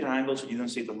discrete theta angle, so you don't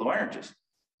see the low energies.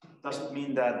 Does it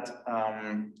mean that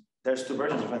there's two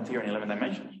versions of N theory in 11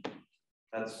 dimensions?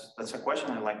 That's a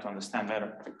question I'd like to understand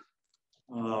better.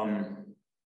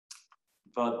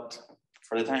 But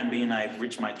for the time being, I've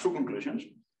reached my true conclusions,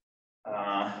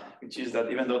 which is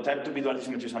that even though type 2B duality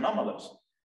symmetry is anomalous,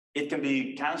 it can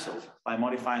be canceled by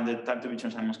modifying the type 2B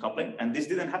Chern-Simons coupling. And this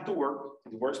didn't have to work.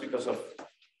 It works because of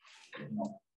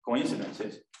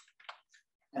coincidences.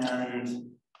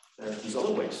 And there's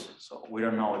other ways. So we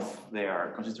don't know if they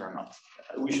are consistent or not.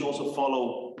 We should also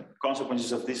follow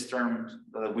consequences of these terms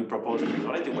that we propose in the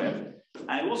duality web.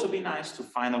 And it would also be nice to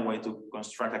find a way to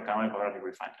construct a canonical quadratic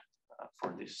refinement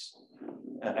for this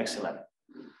XLM.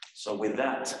 So with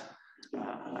that,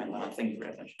 I want to thank you for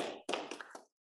your attention.